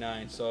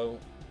 29. So,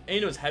 and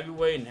you know, it's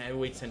heavyweight, and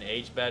heavyweights tend to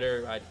age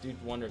better. I do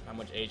wonder how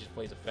much age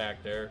plays a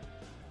factor.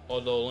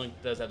 Although Oleinik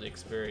does have the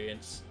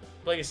experience.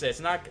 But like I said,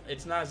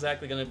 it's not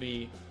exactly going to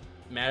be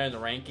matter in the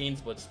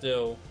rankings, but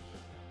still,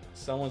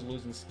 someone's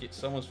losing skid.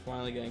 Someone's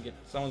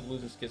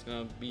losing skid's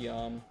going to be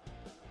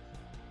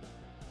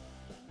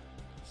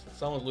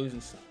Someone's losing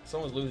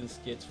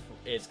skits.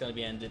 It's gonna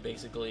be ended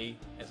basically.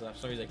 As for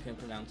some reason I couldn't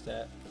pronounce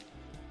that.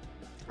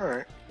 All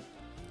right,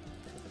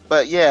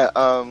 but yeah,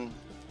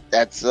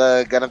 that's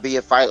gonna be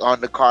a fight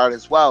on the card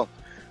as well.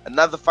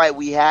 Another fight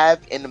we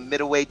have in the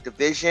middleweight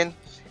division: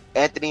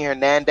 Anthony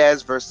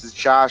Hernandez versus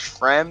Josh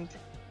Fremd.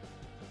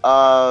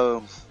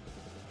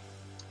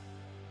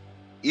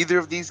 Either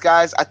of these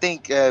guys, I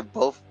think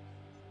both.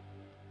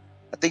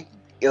 I think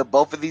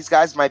both of these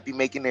guys might be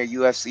making their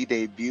UFC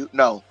debut.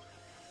 No.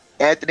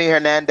 Anthony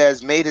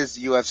Hernandez made his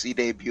UFC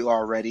debut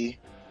already.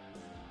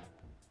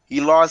 He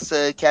lost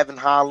to Kevin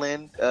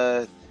Holland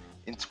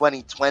in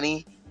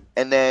 2020,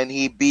 and then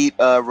he beat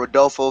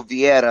Rodolfo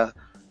Vieira.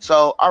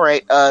 So, all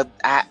right,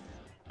 I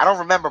don't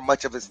remember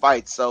much of his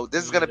fights, so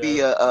this is going to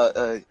be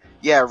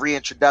a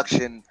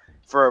reintroduction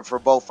for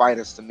both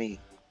fighters to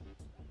me.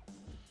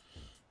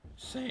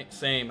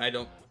 Same. I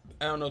don't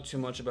know too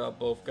much about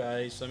both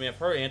guys. I mean, I've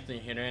heard Anthony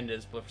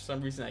Hernandez, but for some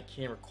reason I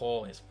can't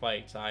recall his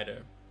fights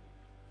either.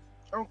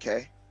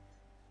 Okay.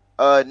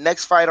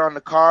 Next fight on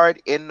the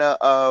card in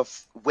the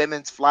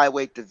women's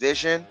flyweight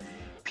division: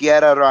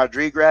 Piera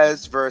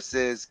Rodriguez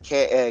versus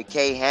Kay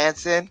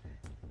Hansen.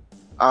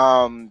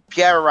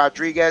 Piera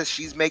Rodriguez,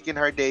 she's making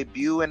her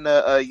debut in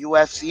the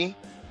UFC.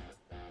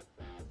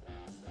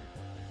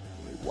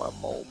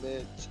 one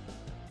moment.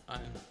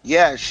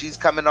 Yeah, she's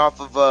coming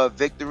off of a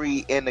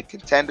victory in the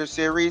Contender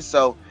Series,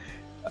 so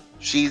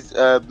she's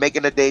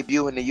making a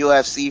debut in the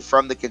UFC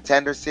from the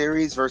Contender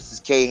Series versus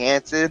Kay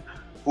Hansen,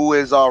 who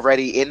is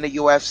already in the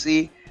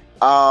UFC.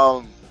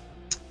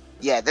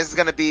 Yeah, this is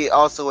going to be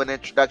also an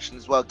introduction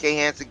as well. Kay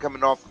Hansen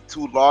coming off of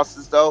 2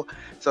 losses, though,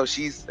 so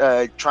she's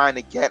trying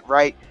to get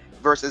right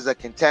versus a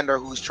contender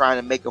who's trying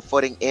to make a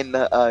footing in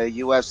the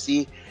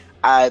UFC.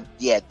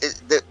 Yeah,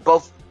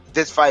 both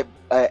this fight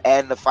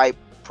and the fight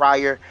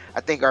prior,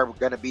 I think, are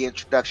going to be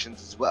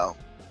introductions as well.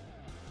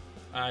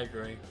 I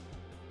agree.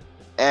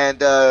 And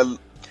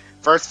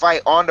first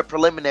fight on the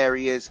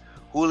preliminary is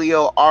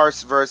Julio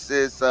Arce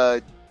versus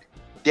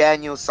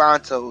Daniel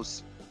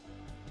Santos,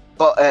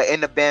 but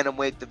in the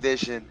bantamweight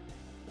division.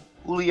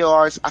 Julio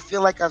Arce, I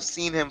feel like I've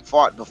seen him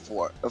fight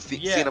before.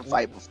 Seen him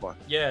fight before.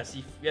 Yes,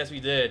 we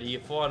did. He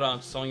fought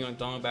on Song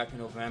Yong-dong back in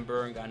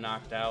November and got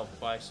knocked out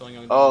by Song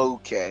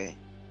Yong-dong.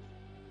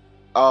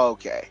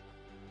 Okay.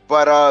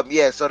 But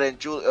yeah, so then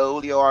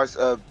Julio Arce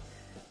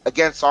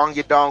against Song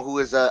Yong-dong, who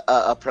is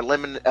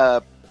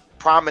a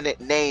prominent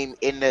name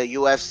in the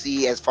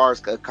UFC as far as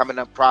coming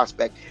up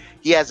prospect.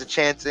 He has a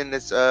chance in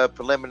this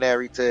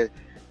preliminary to,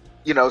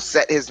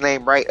 set his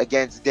name right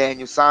against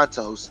Daniel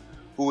Santos,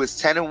 who is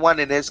 10-1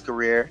 in his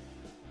career.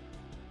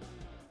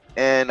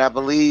 And I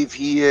believe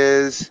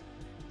he's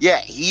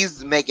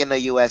making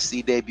a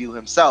UFC debut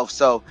himself.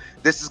 So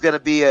this is going to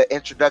be an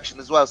introduction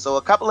as well. So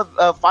a couple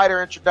of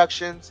fighter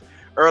introductions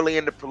early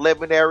in the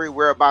preliminary.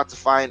 We're about to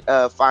find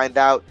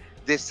out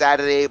this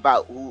Saturday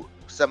about who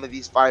some of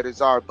these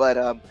fighters are. But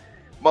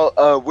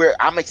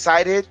I'm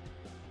excited.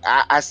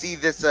 I see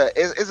this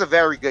is a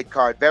very good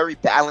card, very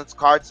balanced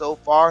card so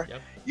far.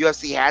 Yep.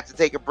 UFC had to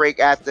take a break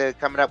after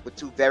coming up with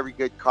 2 very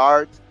good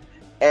cards,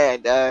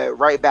 and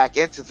right back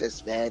into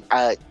this, man.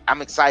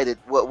 I'm excited.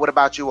 What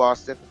about you,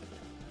 Austin?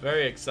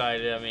 Very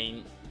excited. I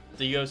mean,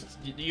 the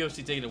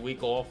UFC taking a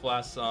week off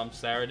last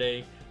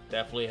Saturday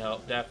definitely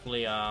helped.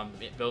 Definitely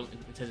built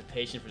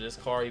anticipation for this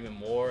card even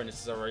more, and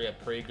this is already a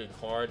pretty good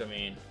card. I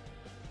mean,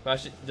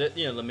 especially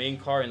the main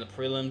card and the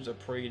prelims are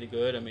pretty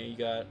good. I mean, you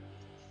got.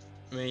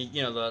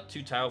 The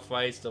 2 title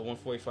fights, the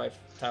 145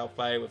 title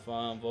fight with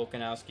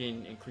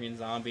Volkanovski and Korean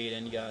Zombie,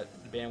 then you got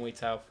the bantamweight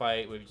title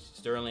fight with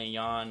Sterling and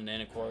Yan, and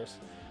then of course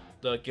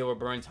the Gilbert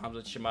Burns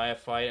Hamza Chimaev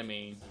fight. I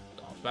mean,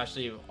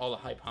 especially all the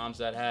hype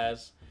Hamza that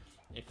has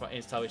in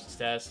his television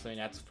test. I mean,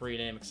 that's pretty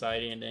damn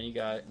exciting. And then you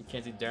got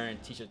Mackenzie Dern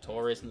and Tisha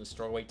Torres in the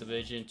strawweight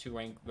division, 2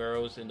 ranked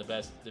girls in the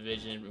best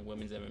division in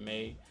women's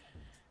MMA.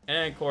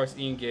 And of course,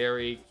 Ian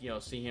Gary,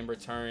 seeing him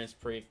return is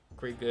pretty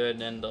good.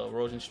 And then the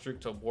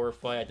Rosenstruck to War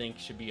fight, I think,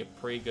 should be a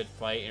pretty good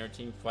fight,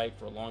 entertaining fight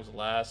for as long as it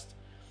lasts.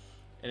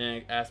 And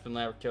then Aspen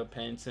Ladd, Raquel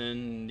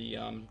Pennington, the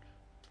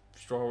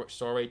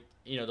strawweight,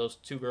 those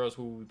 2 girls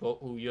who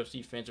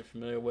UFC fans are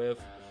familiar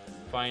with,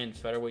 fighting in the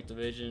featherweight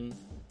division.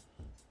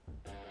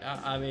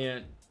 I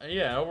mean,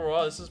 yeah,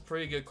 overall, this is a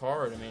pretty good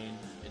card. I mean,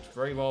 it's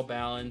very well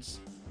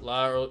balanced. A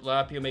lot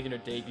of people making their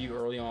debut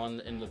early on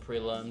in the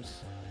prelims,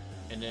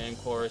 and then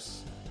of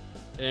course,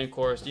 it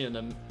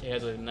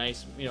has a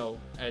nice,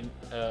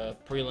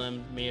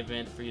 prelim main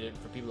event for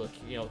people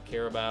to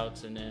care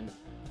about, and then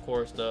of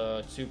course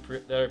the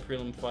other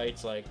prelim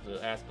fights like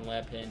the Aspen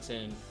Ladd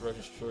Pennington and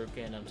Rosenstruck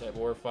and type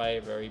war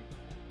fight, very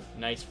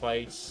nice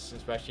fights,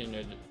 especially in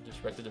their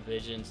respective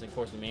divisions. And of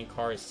course, the main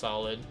card is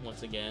solid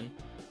once again.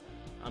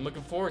 I'm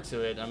looking forward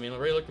to it. I mean, I'm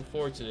really looking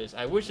forward to this.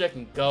 I wish I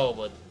can go,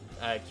 but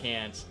I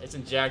can't. It's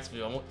in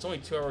Jacksonville. It's only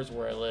 2 hours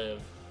where I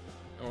live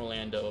in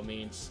Orlando. It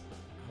means,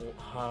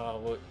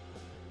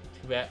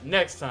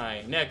 next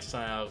time. Next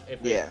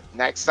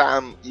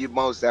time you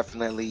most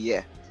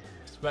definitely,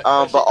 but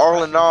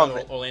all in all,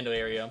 Orlando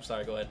area. I'm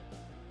sorry. Go ahead.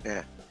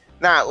 Yeah.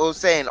 Nah, we were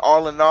saying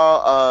all in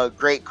all,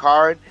 great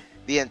card.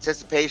 The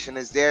anticipation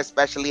is there,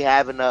 especially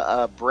having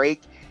a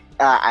break,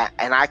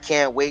 and I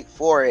can't wait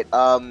for it.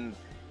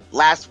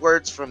 Last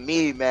words from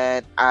me,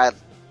 man. I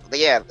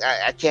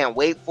can't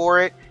wait for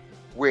it.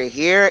 We're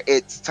here.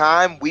 It's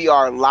time. We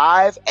are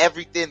live.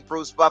 Everything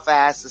Bruce Buffer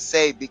has to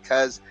say,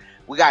 because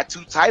we got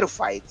 2 title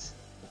fights.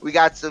 We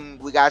got some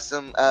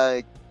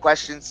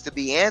questions to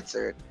be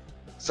answered.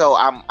 So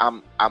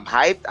I'm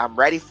hyped. I'm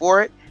ready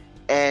for it.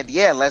 And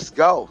yeah, let's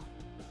go.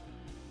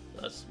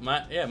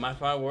 My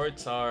final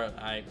words are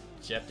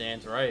Jeff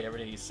Dan's right.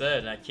 Everything he said,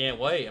 and I can't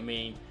wait. I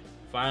mean,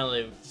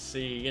 finally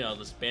see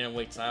this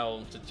bantamweight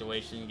title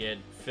situation get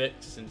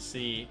fixed and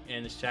see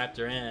this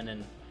chapter end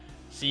and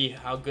see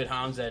how good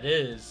Hamzat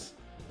is.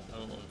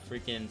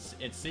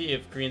 And see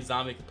if Korean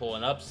Zombie can pull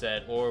an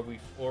upset, or we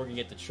can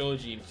get the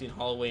trilogy between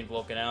Holloway and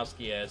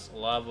Volkanovski, as a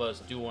lot of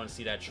us do want to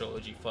see that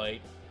trilogy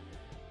fight.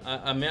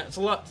 I mean, there's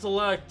a lot to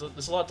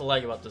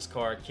like about this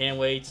card. Can't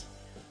wait.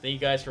 Thank you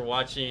guys for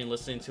watching and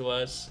listening to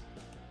us.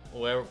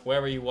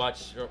 Wherever you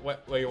watch, or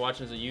whether you're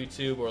watching us on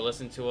YouTube or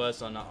listening to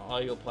us on the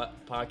audio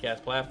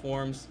podcast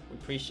platforms, we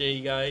appreciate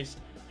you guys.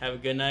 Have a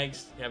good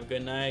night,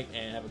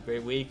 and have a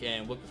great week.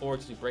 And look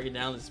forward to breaking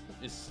down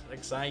this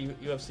exciting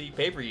UFC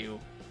pay-per-view.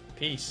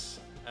 Peace.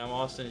 I'm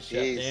Austin,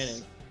 Chef Dan,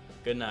 and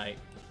good night.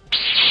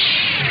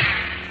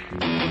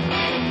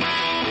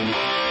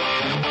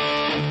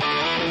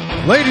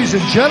 Ladies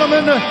and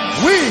gentlemen, we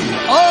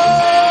are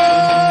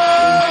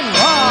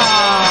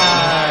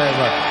live!